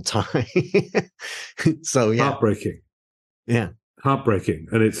the whole time? So, yeah. Heartbreaking. Yeah. Heartbreaking.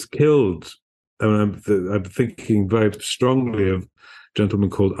 And it's killed I'm thinking very strongly of a gentleman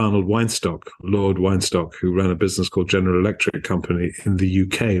called Arnold Weinstock, Lord Weinstock, who ran a business called General Electric Company in the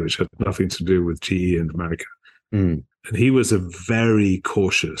UK, which had nothing to do with GE in America. Mm. And he was a very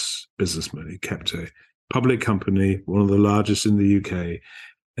cautious businessman. He kept a public company, one of the largest in the UK.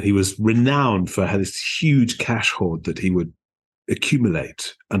 And he was renowned for this huge cash hoard that he would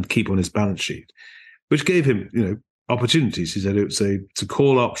accumulate and keep on his balance sheet, which gave him, opportunities. He said it's a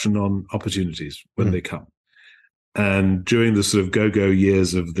call option on opportunities when they come. And during the sort of go-go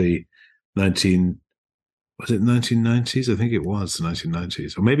years of the 1990s? I think it was the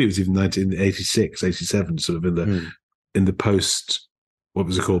 1990s, or maybe it was even 1986, 87, sort of in the post, what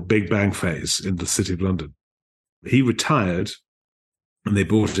was it called, Big Bang phase in the City of London. He retired, and they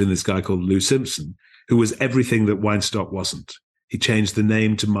brought in this guy called Lou Simpson, who was everything that Weinstock wasn't. He changed the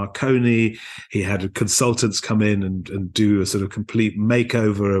name to Marconi. He had consultants come in and do a sort of complete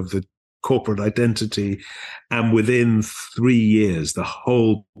makeover of the corporate identity. And within 3 years, the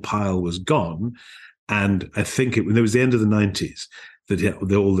whole pile was gone. And I think it was the end of the 90s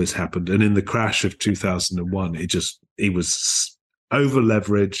that all this happened. And in the crash of 2001, he was over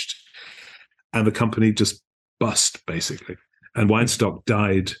leveraged, and the company just bust, basically. And Weinstock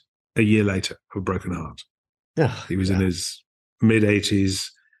died a year later of a broken heart. He was in his mid-80s,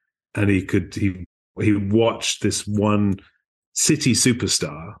 and he watched this one city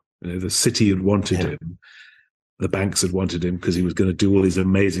superstar. The city had wanted him. The banks had wanted him because he was going to do all these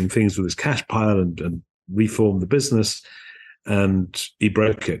amazing things with his cash pile and reform the business. And he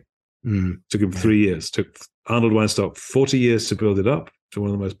broke it. Took him 3 years. Took Arnold Weinstock 40 years to build it up to one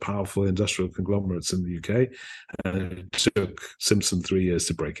of the most powerful industrial conglomerates in the UK. And it took Simpson 3 years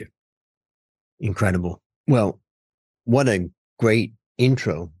to break it. Incredible. Well, what a great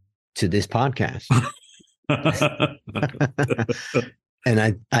intro to this podcast. And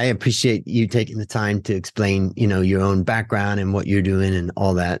I appreciate you taking the time to explain, your own background and what you're doing and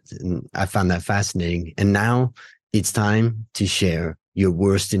all that. And I found that fascinating. And now it's time to share your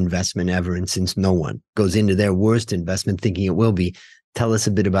worst investment ever. And since no one goes into their worst investment thinking it will be, tell us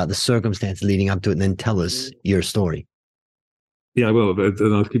a bit about the circumstance leading up to it, and then tell us your story. Yeah, I will.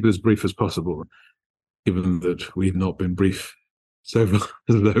 And I'll keep it as brief as possible, given that we've not been brief so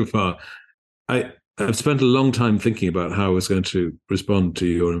far. I've spent a long time thinking about how I was going to respond to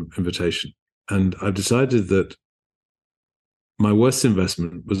your invitation. And I've decided that my worst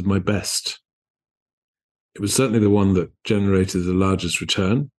investment was my best. It was certainly the one that generated the largest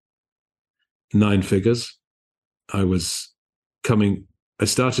return, 9 figures. I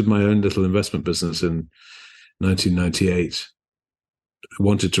started my own little investment business in 1998. I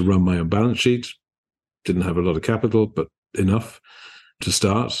wanted to run my own balance sheet. Didn't have a lot of capital, but enough to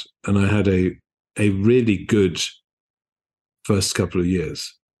start. And I had a really good first couple of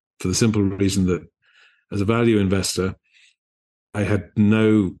years, for the simple reason that as a value investor, I had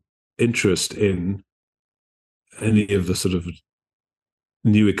no interest in any of the sort of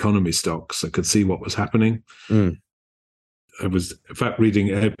new economy stocks. I could see what was happening. I was, in fact,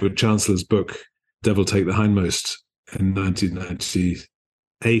 reading Edward Chancellor's book, Devil Take the Hindmost, in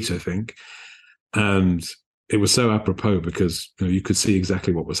 1998, I think. And it was so apropos because you could see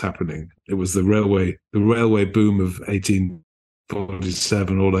exactly what was happening. It was the railway boom of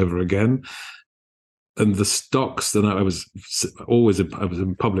 1847 all over again. And the stocks that I was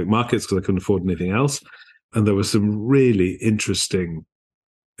in public markets because I couldn't afford anything else. And there were some really interesting,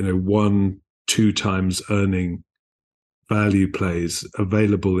 1-2 times earning value plays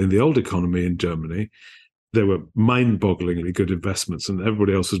available in the old economy in Germany. They were mind-bogglingly good investments, and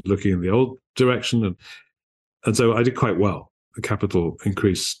everybody else was looking in the old direction. And so I did quite well. The capital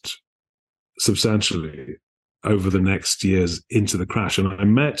increased substantially over the next years into the crash. And I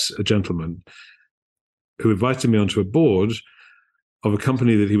met a gentleman who invited me onto a board of a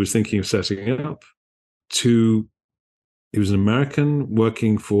company that he was thinking of setting up. He was an American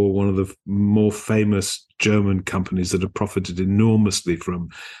working for one of the more famous German companies that have profited enormously from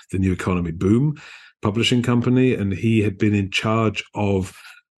the new economy boom, publishing company. And he had been in charge of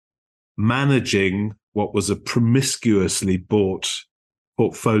managing what was a promiscuously bought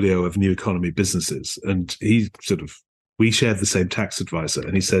portfolio of new economy businesses. And we shared the same tax advisor.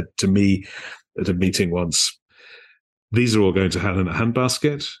 And he said to me at a meeting once, these are all going to hell in a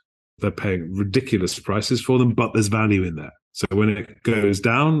handbasket. They're paying ridiculous prices for them, but there's value in there. So when it goes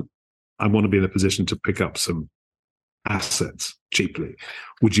down, I want to be in a position to pick up some assets cheaply.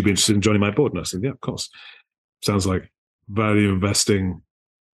 Would you be interested in joining my board? And I said, yeah, of course. Sounds like value investing,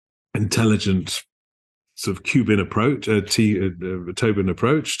 intelligent sort of Cuban approach, Tobin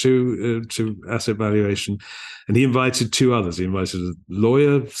approach to asset valuation, and he invited two others. He invited a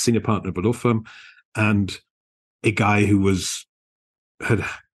lawyer, senior partner of a law firm, and a guy who had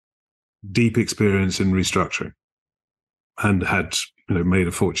deep experience in restructuring and had made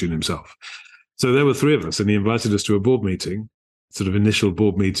a fortune himself. So there were three of us, and he invited us to a board meeting, sort of initial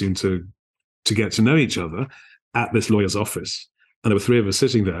board meeting to get to know each other at this lawyer's office. And there were three of us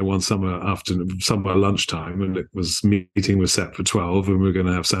sitting there one summer lunchtime, and meeting was set for 12, and we were going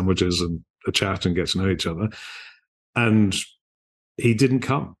to have sandwiches and a chat and get to know each other. And he didn't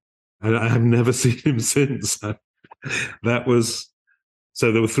come. I have never seen him since.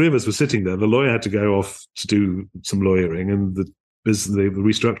 So there were three of us were sitting there. The lawyer had to go off to do some lawyering, and the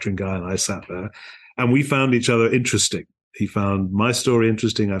restructuring guy and I sat there, and we found each other interesting. He found my story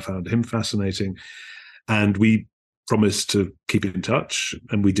interesting. I found him fascinating, and we promised to keep in touch,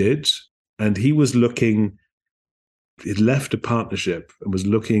 and we did. And he'd left a partnership and was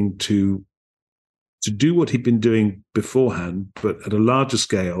looking to do what he'd been doing beforehand, but at a larger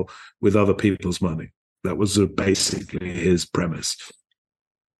scale with other people's money. That was basically his premise.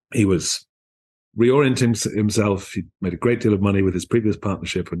 He was reorienting himself. He made a great deal of money with his previous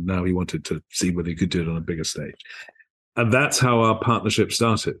partnership, and now he wanted to see whether he could do it on a bigger stage. And that's how our partnership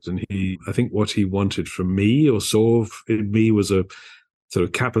started. And I think what he wanted from me, or saw in me, was a sort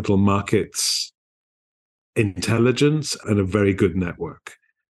of capital markets intelligence and a very good network.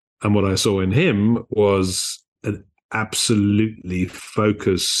 And what I saw in him was an absolutely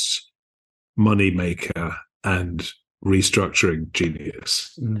focused moneymaker and restructuring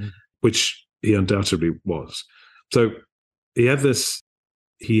genius, which he undoubtedly was. So he had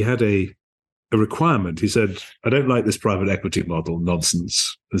a requirement. He said, I don't like this private equity model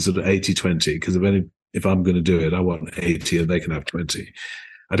nonsense. This sort of 80-20, because if I'm going to do it, I want 80 and they can have 20.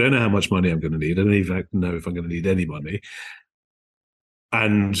 I don't know how much money I'm going to need. I don't even know if I'm going to need any money.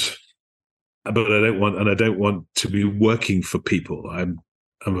 But I don't want to be working for people. I'm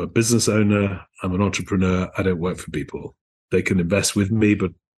a business owner. I'm an entrepreneur. I don't work for people. They can invest with me,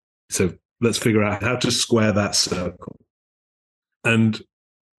 but so let's figure out how to square that circle. And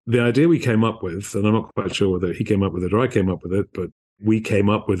the idea we came up with, and I'm not quite sure whether he came up with it or I came up with it, but we came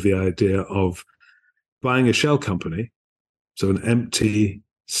up with the idea of buying a shell company, so an empty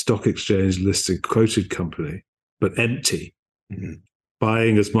stock exchange listed quoted company, but empty,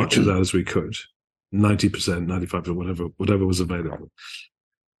 buying as much of that as we could, 90%, 95%, whatever was available.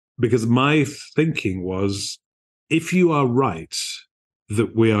 Because my thinking was, if you are right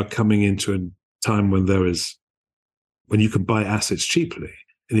that we are coming into a time when you can buy assets cheaply,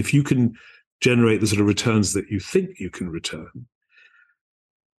 and if you can generate the sort of returns that you think you can return,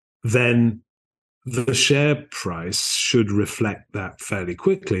 then the share price should reflect that fairly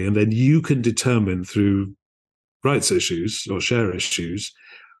quickly. And then you can determine through rights issues or share issues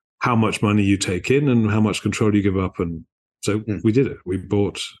how much money you take in and how much control you give up. And so we did it.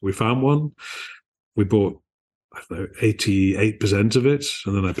 We found one. We bought, 88% of it.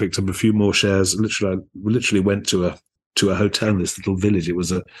 And then I picked up a few more shares. We literally went to a hotel in this little village. It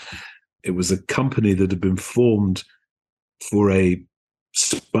was a company that had been formed for a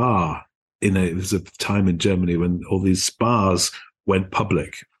spa. There was a time in Germany when all these spas went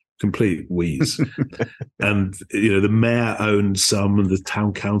public, complete wheeze. And the mayor owned some, and the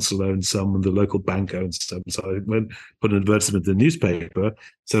town council owned some, and the local bank owned some. So I put an advertisement in the newspaper,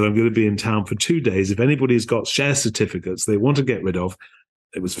 said I'm going to be in town for 2 days. If anybody's got share certificates they want to get rid of,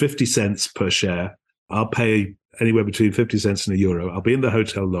 it was 50 cents per share. I'll pay anywhere between 50 cents and €1. I'll be in the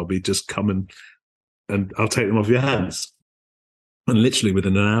hotel lobby. Just come and I'll take them off your hands. And literally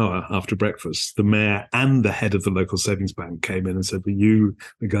within an hour after breakfast, the mayor and the head of the local savings bank came in and said, were you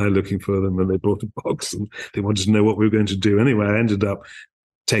the guy looking for them? And they brought a box and they wanted to know what we were going to do. Anyway, I ended up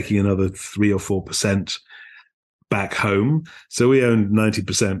taking another 3 or 4% back home. So we owned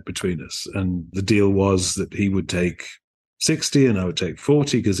 90% between us. And the deal was that he would take 60 and I would take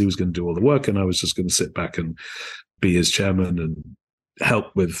 40 because he was going to do all the work. And I was just going to sit back and be his chairman and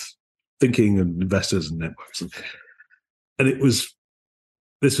help with thinking and investors and networks. And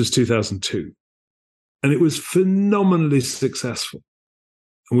this was 2002. And it was phenomenally successful.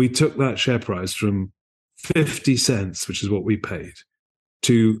 And we took that share price from 50 cents, which is what we paid,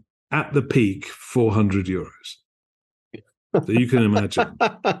 to, at the peak, €400. So you can imagine.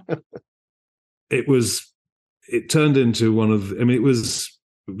 It turned into it was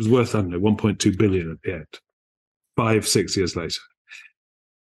worth, 1.2 billion at the end, 5-6 years later.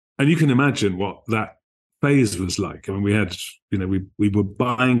 And you can imagine what that phase was like. We had, we were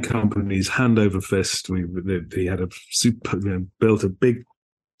buying companies hand over fist. He had built a big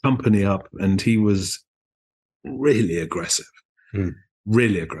company up, and he was really aggressive, Mm.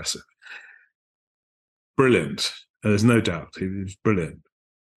 really aggressive. Brilliant. There's no doubt. He was brilliant.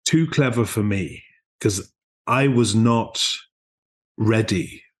 Too clever for me, because I was not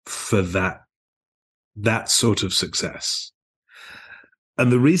ready for that sort of success.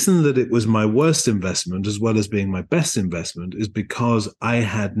 And the reason that it was my worst investment as well as being my best investment is because I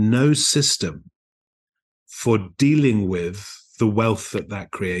had no system for dealing with the wealth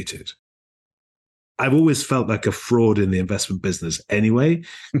that created. I've always felt like a fraud in the investment business anyway,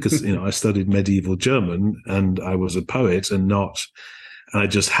 because I studied medieval German and I was a poet and I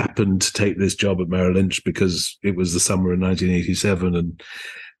just happened to take this job at Merrill Lynch because it was the summer of 1987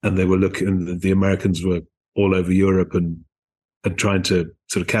 and they were looking, the Americans were all over Europe and trying to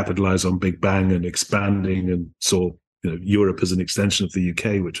sort of capitalize on Big Bang and expanding, and saw Europe as an extension of the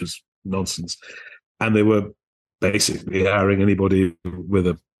UK, which was nonsense. And they were basically hiring anybody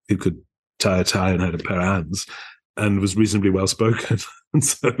who could tie a tie and had a pair of hands and was reasonably well spoken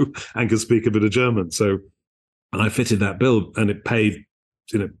and could speak a bit of German. So, and I fitted that bill, and it paid.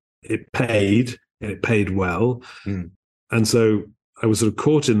 It paid well. Mm. And so I was sort of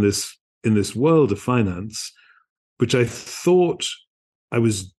caught in this world of finance, which I thought I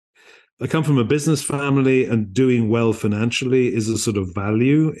come from a business family, and doing well financially is a sort of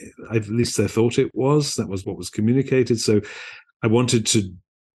value. At least I thought it was. That was what was communicated. So I wanted to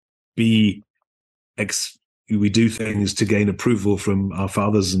we do things to gain approval from our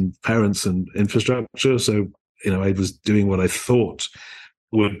fathers and parents and infrastructure. So, I was doing what I thought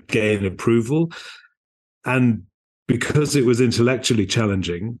would gain approval. And because it was intellectually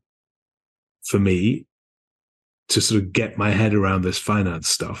challenging for me to sort of get my head around this finance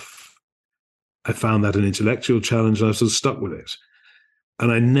stuff, I found that an intellectual challenge, and I was sort of stuck with it.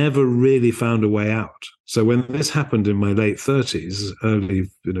 And I never really found a way out. So when this happened in my late 30s,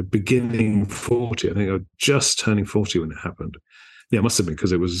 beginning 40, I think I was just turning 40 when it happened. Yeah, it must have been,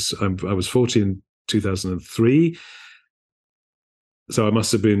 because I was 40 in 2003. So I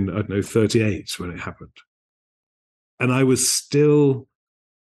must have been, 38 when it happened. And I was still,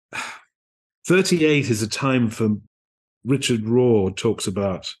 38 is a time for, Richard Rohr talks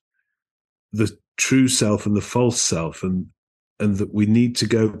about the true self and the false self, and that we need to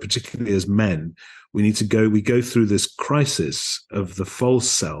go, particularly as men, we go through this crisis of the false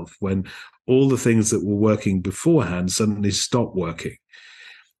self when all the things that were working beforehand suddenly stop working.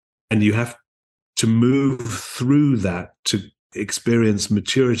 And you have to move through that to experience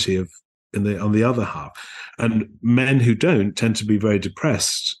maturity on the other half. And men who don't tend to be very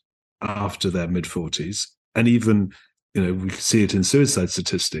depressed after their mid-40s. And even, we see it in suicide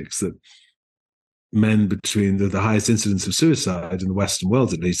statistics that men between the highest incidence of suicide in the Western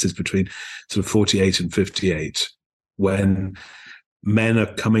world, at least, is between sort of 48 and 58, when men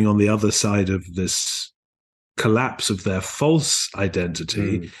are coming on the other side of this collapse of their false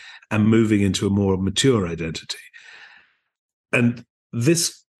identity and moving into a more mature identity. And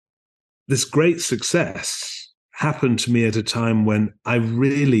this great success happened to me at a time when I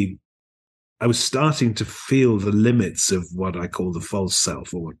was starting to feel the limits of what I call the false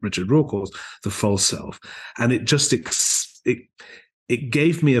self, or what Richard Rohr calls the false self. And it just, it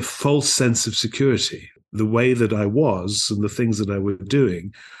gave me a false sense of security. The way that I was and the things that I was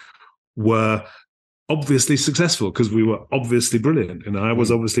doing were obviously successful because we were obviously brilliant. And I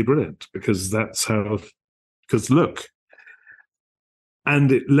was obviously brilliant because look.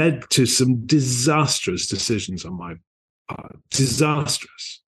 And it led to some disastrous decisions on my part.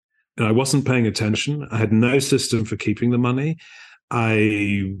 Disastrous. And I wasn't paying attention. I had no system for keeping the money.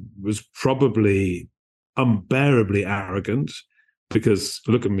 I was probably unbearably arrogant because,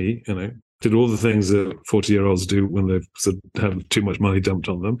 look at me, did all the things that 40-year-olds do when they've sort of have too much money dumped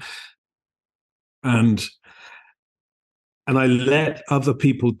on them. And I let other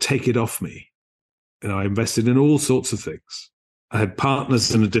people take it off me. I invested in all sorts of things. I had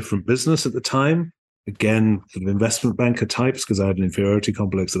partners in a different business at the time. Again, sort of investment banker types, because I had an inferiority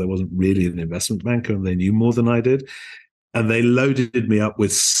complex that I wasn't really an investment banker and they knew more than I did. And they loaded me up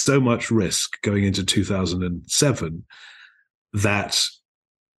with so much risk going into 2007 that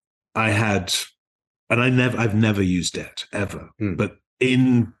I had, and I've never used debt ever, but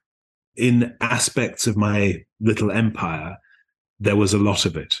in aspects of my little empire, there was a lot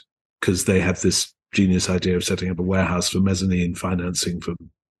of it because they had this genius idea of setting up a warehouse for mezzanine financing for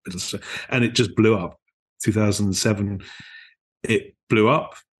little stuff, and it just blew up. 2007, it blew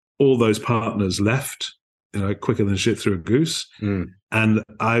up. All those partners left, quicker than shit through a goose, and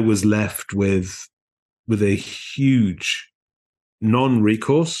I was left with a huge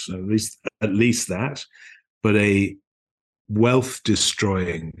non-recourse, at least that, but a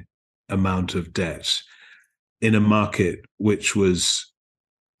wealth-destroying amount of debt. in a market which was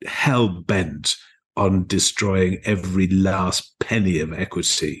hell-bent on destroying every last penny of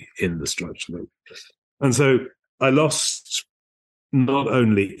equity in the structure. And so I lost not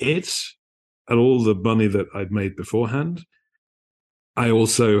only it and all the money that I'd made beforehand, I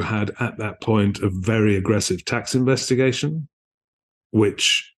also had at that point a very aggressive tax investigation,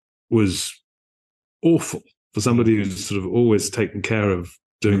 which was awful for somebody who's sort of always taken care of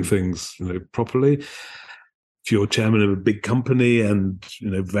doing things, properly. If you're chairman of a big company and,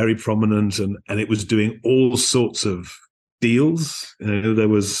 very prominent, and it was doing all sorts of deals,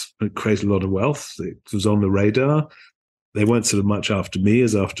 it created a lot of wealth. It was on the radar. They weren't sort of much after me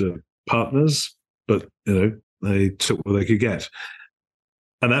as after partners, but, they took what they could get.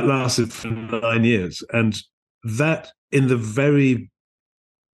 And that lasted for 9 years. And that, in a very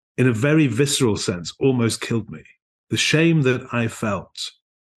visceral sense, almost killed me. The shame that I felt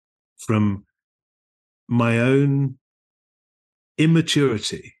from my own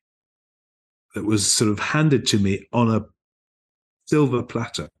immaturity that was sort of handed to me on a silver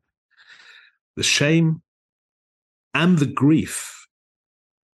platter, the shame and the grief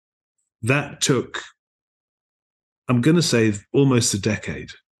that took, I'm going to say, almost a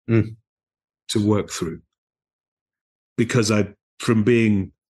decade to work through, because from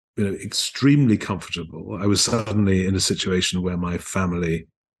being extremely comfortable, I was suddenly in a situation where my family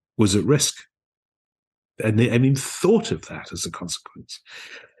was at risk. And I mean, thought of that as a consequence.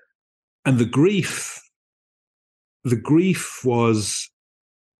 And the grief was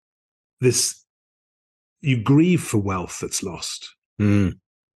this: you grieve for wealth that's lost. You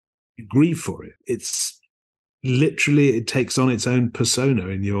grieve for it. It's literally, it takes on its own persona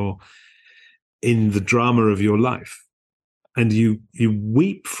in the drama of your life. And you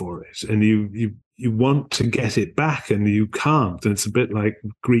weep for it, and you want to get it back, and you can't. And it's a bit like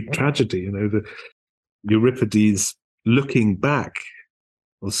Greek tragedy, the Euripides looking back,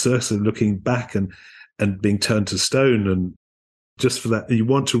 or Circe looking back and being turned to stone. And just for that, you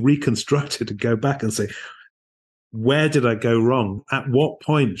want to reconstruct it and go back and say, where did I go wrong? At what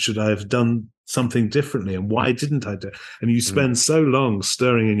point should I have done something differently? And why didn't I do it? And you spend so long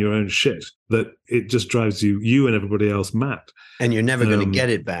stirring in your own shit that it just drives you and everybody else mad. And you're never going to get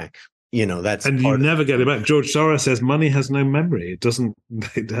it back. That's and you never get it back. George Soros says money has no memory. It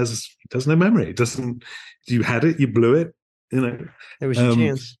has no memory. It doesn't. You had it, you blew it. There was your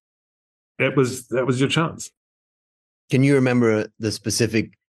chance. That was your chance. Can you remember the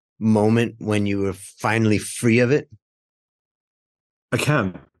specific moment when you were finally free of it? I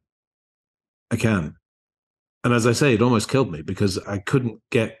can. And as I say, it almost killed me, because I couldn't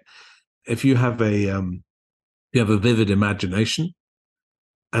get. If you have a vivid imagination,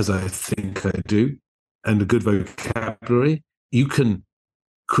 as I think I do, and a good vocabulary, you can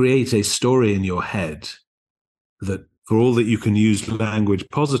create a story in your head that, for all that you can use language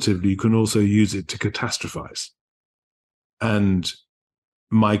positively, you can also use it to catastrophize. And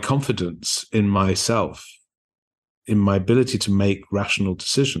my confidence in myself, in my ability to make rational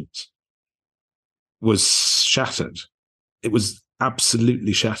decisions, was shattered. It was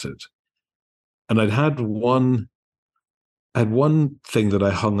absolutely shattered. And I had one thing that I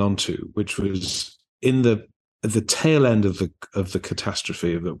hung on to, which was at the tail end of the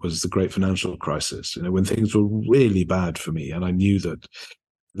catastrophe that was the great financial crisis, when things were really bad for me, and I knew that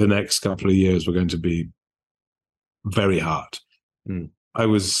the next couple of years were going to be very hard. I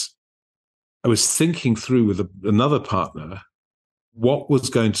was thinking through with another partner what was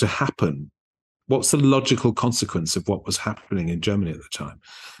going to happen. What's the logical consequence of what was happening in Germany at the time?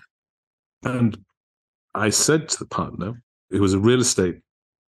 And I said to the partner, who was a real estate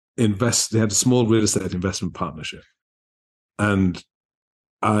investor, they had a small real estate investment partnership. And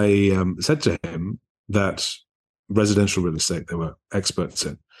I said to him that residential real estate, they were experts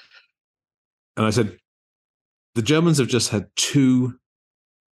in. And I said, the Germans have just had two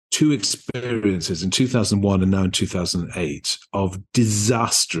experiences in 2001 and now in 2008 of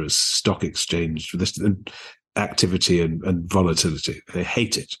disastrous stock exchange activity and volatility. They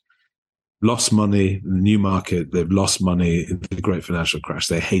hate it. Lost money in the new market. They've lost money in the great financial crash.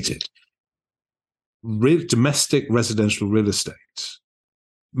 They hate it. Domestic residential real estate.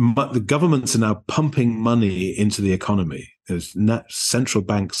 The governments are now pumping money into the economy. Central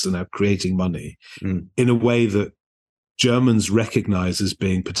banks are now creating money in a way that Germans recognize as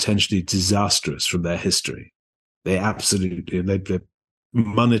being potentially disastrous from their history. They're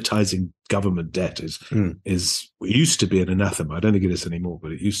monetizing government debt used to be an anathema. I don't think it is anymore,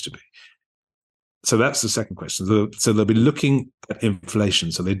 but it used to be. So that's the second question. So they'll be looking at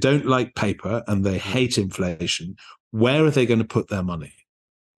inflation. So they don't like paper and they hate inflation. Where are they going to put their money?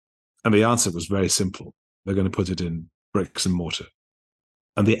 And the answer was very simple. they're going to put it in bricks and mortar.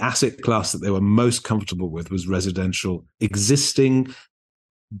 And the asset class that they were most comfortable with was residential, existing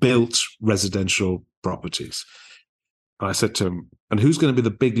built residential properties. And I said to him, and who's going to be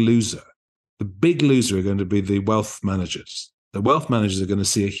the big loser? The big loser are going to be the wealth managers. The wealth managers are going to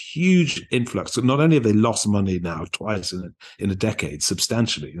see a huge influx. So not only have they lost money now twice in a decade,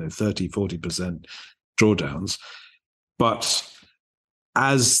 substantially, 30, 40% drawdowns, but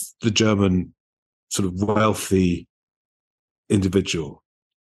as the German sort of wealthy individual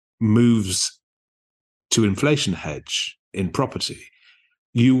moves to inflation hedge in property,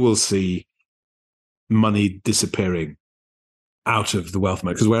 you will see money disappearing out of the wealth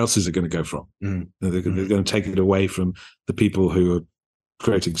market, because where else is it going to go from? They're going to take it away from the people who are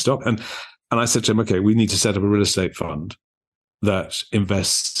creating stock. And I said to him, okay, we need to set up a real estate fund that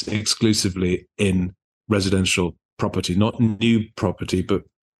invests exclusively in residential property, not new property, but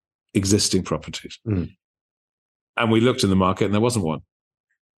existing properties. And we looked in the market and there wasn't one.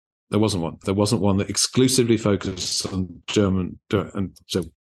 There wasn't one that exclusively focused on German. And so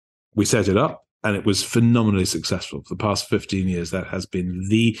we set it up, and it was phenomenally successful. For the past 15 years, that has been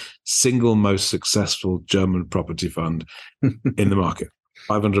the single most successful German property fund in the market.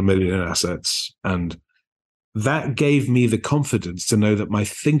 500 million in assets. And that gave me the confidence to know that my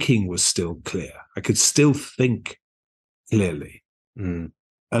thinking was still clear. I could still think clearly.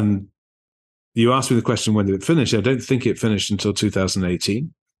 And you asked me the question, when did it finish? I don't think it finished until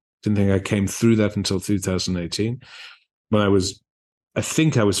 2018. Didn't think I came through that until 2018, when I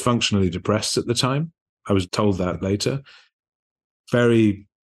think I was functionally depressed at the time. I was told that later. Very,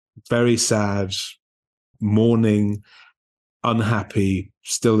 very sad, mourning, unhappy,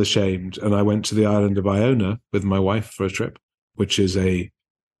 still ashamed. And I went to the island of Iona with my wife for a trip, which is a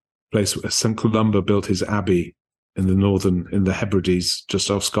place where St. Columba built his abbey in the Hebrides, just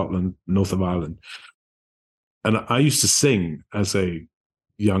off Scotland, north of Ireland. And I used to sing as a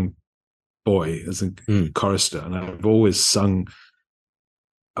young boy, as a chorister, and I've always sung.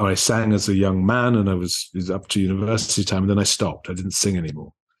 I sang as a young man, and it was up to university time, and then I stopped. I didn't sing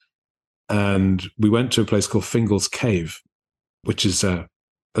anymore. And we went to a place called Fingal's Cave, which is a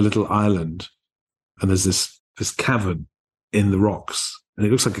little island, and there's this cavern in the rocks, and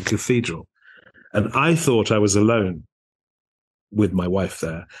it looks like a cathedral. And I thought I was alone with my wife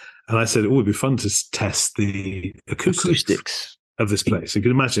there. And I said, it'd be fun to test the acoustics of this place. You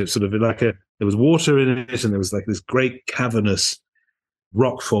can imagine it's sort of like there was water in it, and there was like this great cavernous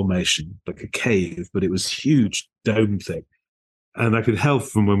rock formation, like a cave, but it was huge dome thing. And I could help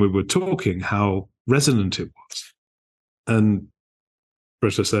from when we were talking how resonant it was. And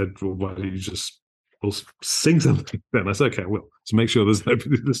Britta said, well, why don't you just sing something then? I said, okay, I will, to make sure there's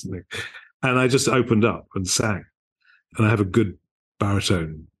nobody listening. And I just opened up and sang. And I have a good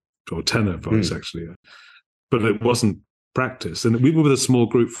baritone or tenor voice, actually. But it wasn't practice. And we were with a small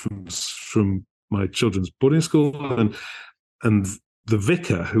group from my children's boarding school, and the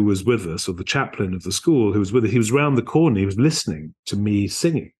vicar who was with us, or the chaplain of the school who was with us, he was round the corner. He was listening to me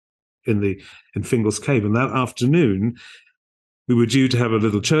singing in Fingal's Cave. And that afternoon, we were due to have a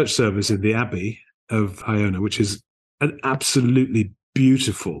little church service in the Abbey of Iona, which is an absolutely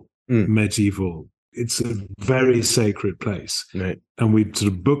beautiful medieval. It's a very sacred place. Right. And we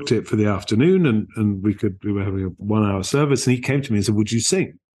sort of booked it for the afternoon, and we were having a 1 hour service. And he came to me and said, would you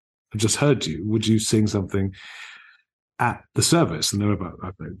sing? I just heard you. Would you sing something at the service? And there were about,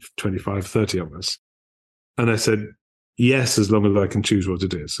 I don't know, 25, 30 of us. And I said, yes, as long as I can choose what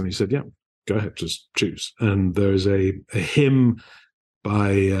it is. And he said, yeah, go ahead, just choose. And there is a hymn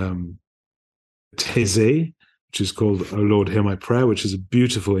by Taizé, which is called O Lord, Hear My Prayer, which is a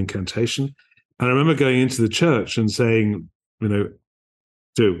beautiful incantation. And I remember going into the church and saying,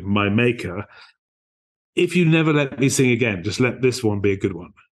 to my maker, if you never let me sing again, just let this one be a good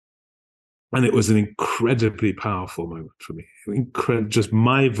one. And it was an incredibly powerful moment for me. Just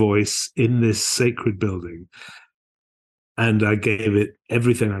my voice in this sacred building. And I gave it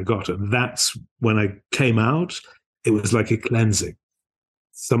everything I got. And that's when I came out, it was like a cleansing.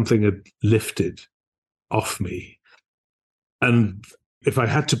 Something had lifted off me. And if I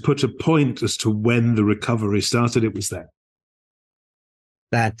had to put a point as to when the recovery started, it was then.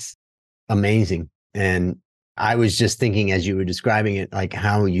 That's amazing. And I was just thinking, as you were describing it, like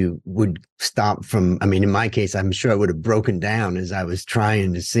how you would stop from, in my case, I'm sure I would have broken down as I was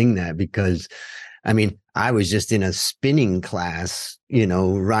trying to sing that, because I was just in a spinning class,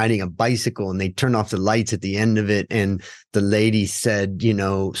 riding a bicycle, and they turned off the lights at the end of it. And the lady said,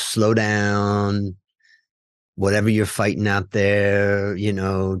 slow down, whatever you're fighting out there,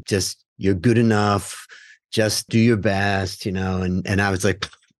 just, you're good enough, just do your best, and I was like,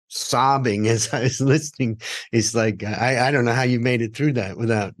 sobbing as I was listening. It's like, I don't know how you made it through that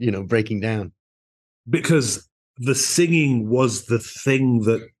without, breaking down. Because the singing was the thing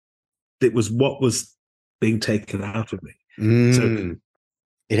that it was what was being taken out of me. So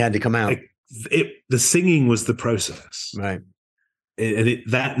it had to come out. The singing was the process, right?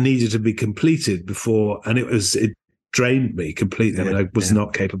 That needed to be completed before, and it drained me completely. I was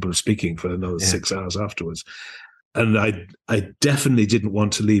not capable of speaking for another 6 hours afterwards, and I definitely didn't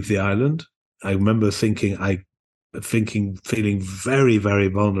want to leave the island. I remember feeling very, very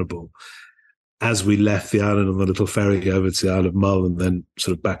vulnerable as we left the island on the little ferry over to the Isle of Mull and then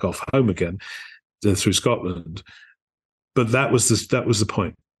sort of back off home again through Scotland. But that was the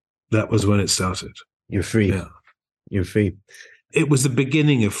point. That was when it started. You're free. Yeah. You're free. It was the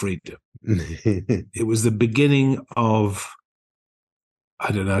beginning of freedom. It was the beginning of,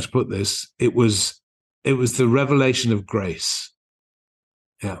 I don't know how to put this. It was the revelation of grace.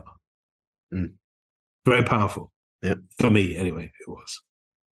 Yeah. Very powerful. Yeah. For me, anyway, it was.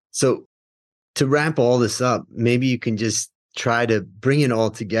 So to wrap all this up, maybe you can just try to bring it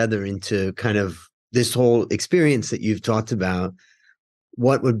all together into kind of this whole experience that you've talked about.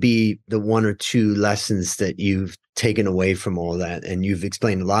 What would be the one or two lessons that you've taken away from all that? And you've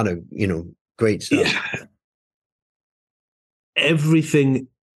explained a lot of, great stuff. Yeah. Everything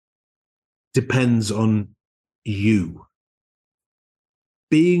depends on you.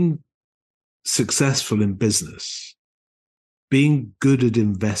 Being successful in business, being good at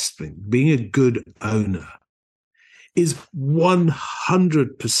investing, being a good owner is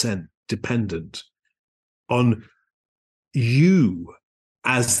 100% dependent on you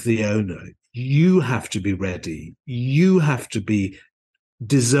as the owner. You have to be ready. You have to be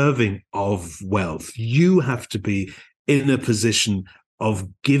deserving of wealth. You have to be in a position of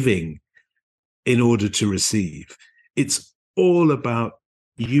giving in order to receive. It's all about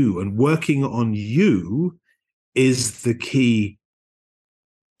you, and working on you is the key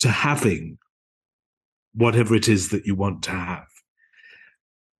to having whatever it is that you want to have.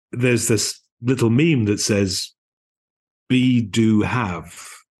 There's this little meme that says, be, do, have.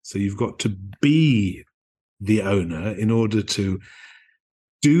 So you've got to be the owner in order to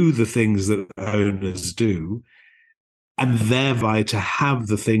do the things that owners do, and thereby to have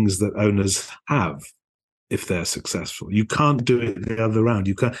the things that owners have if they're successful. You can't do it the other round.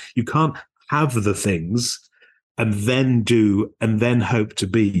 You can't have the things and then do and then hope to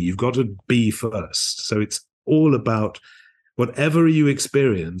be. You've got to be first. So it's all about whatever you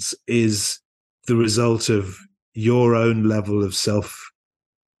experience is the result of your own level of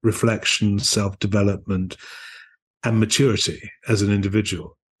self-reflection, self-development, and maturity as an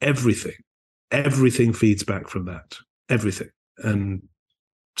individual. Everything feeds back from that. Everything. And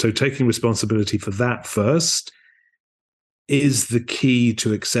so taking responsibility for that first is the key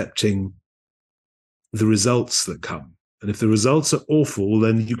to accepting the results that come. And if the results are awful,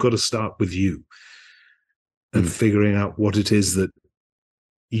 then you've got to start with you and figuring out what it is that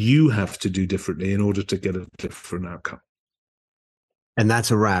you have to do differently in order to get a different outcome. And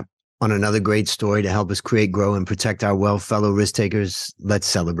that's a wrap on another great story to help us create, grow, and protect our wealth. Fellow risk takers, let's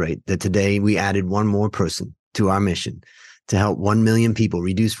celebrate that today we added one more person to our mission to help 1 million people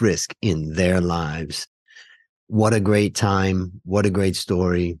reduce risk in their lives. What a great time. What a great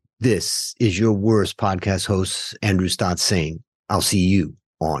story. This is your worst podcast host, Andrew Stott, saying, I'll see you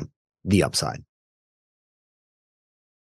on the upside.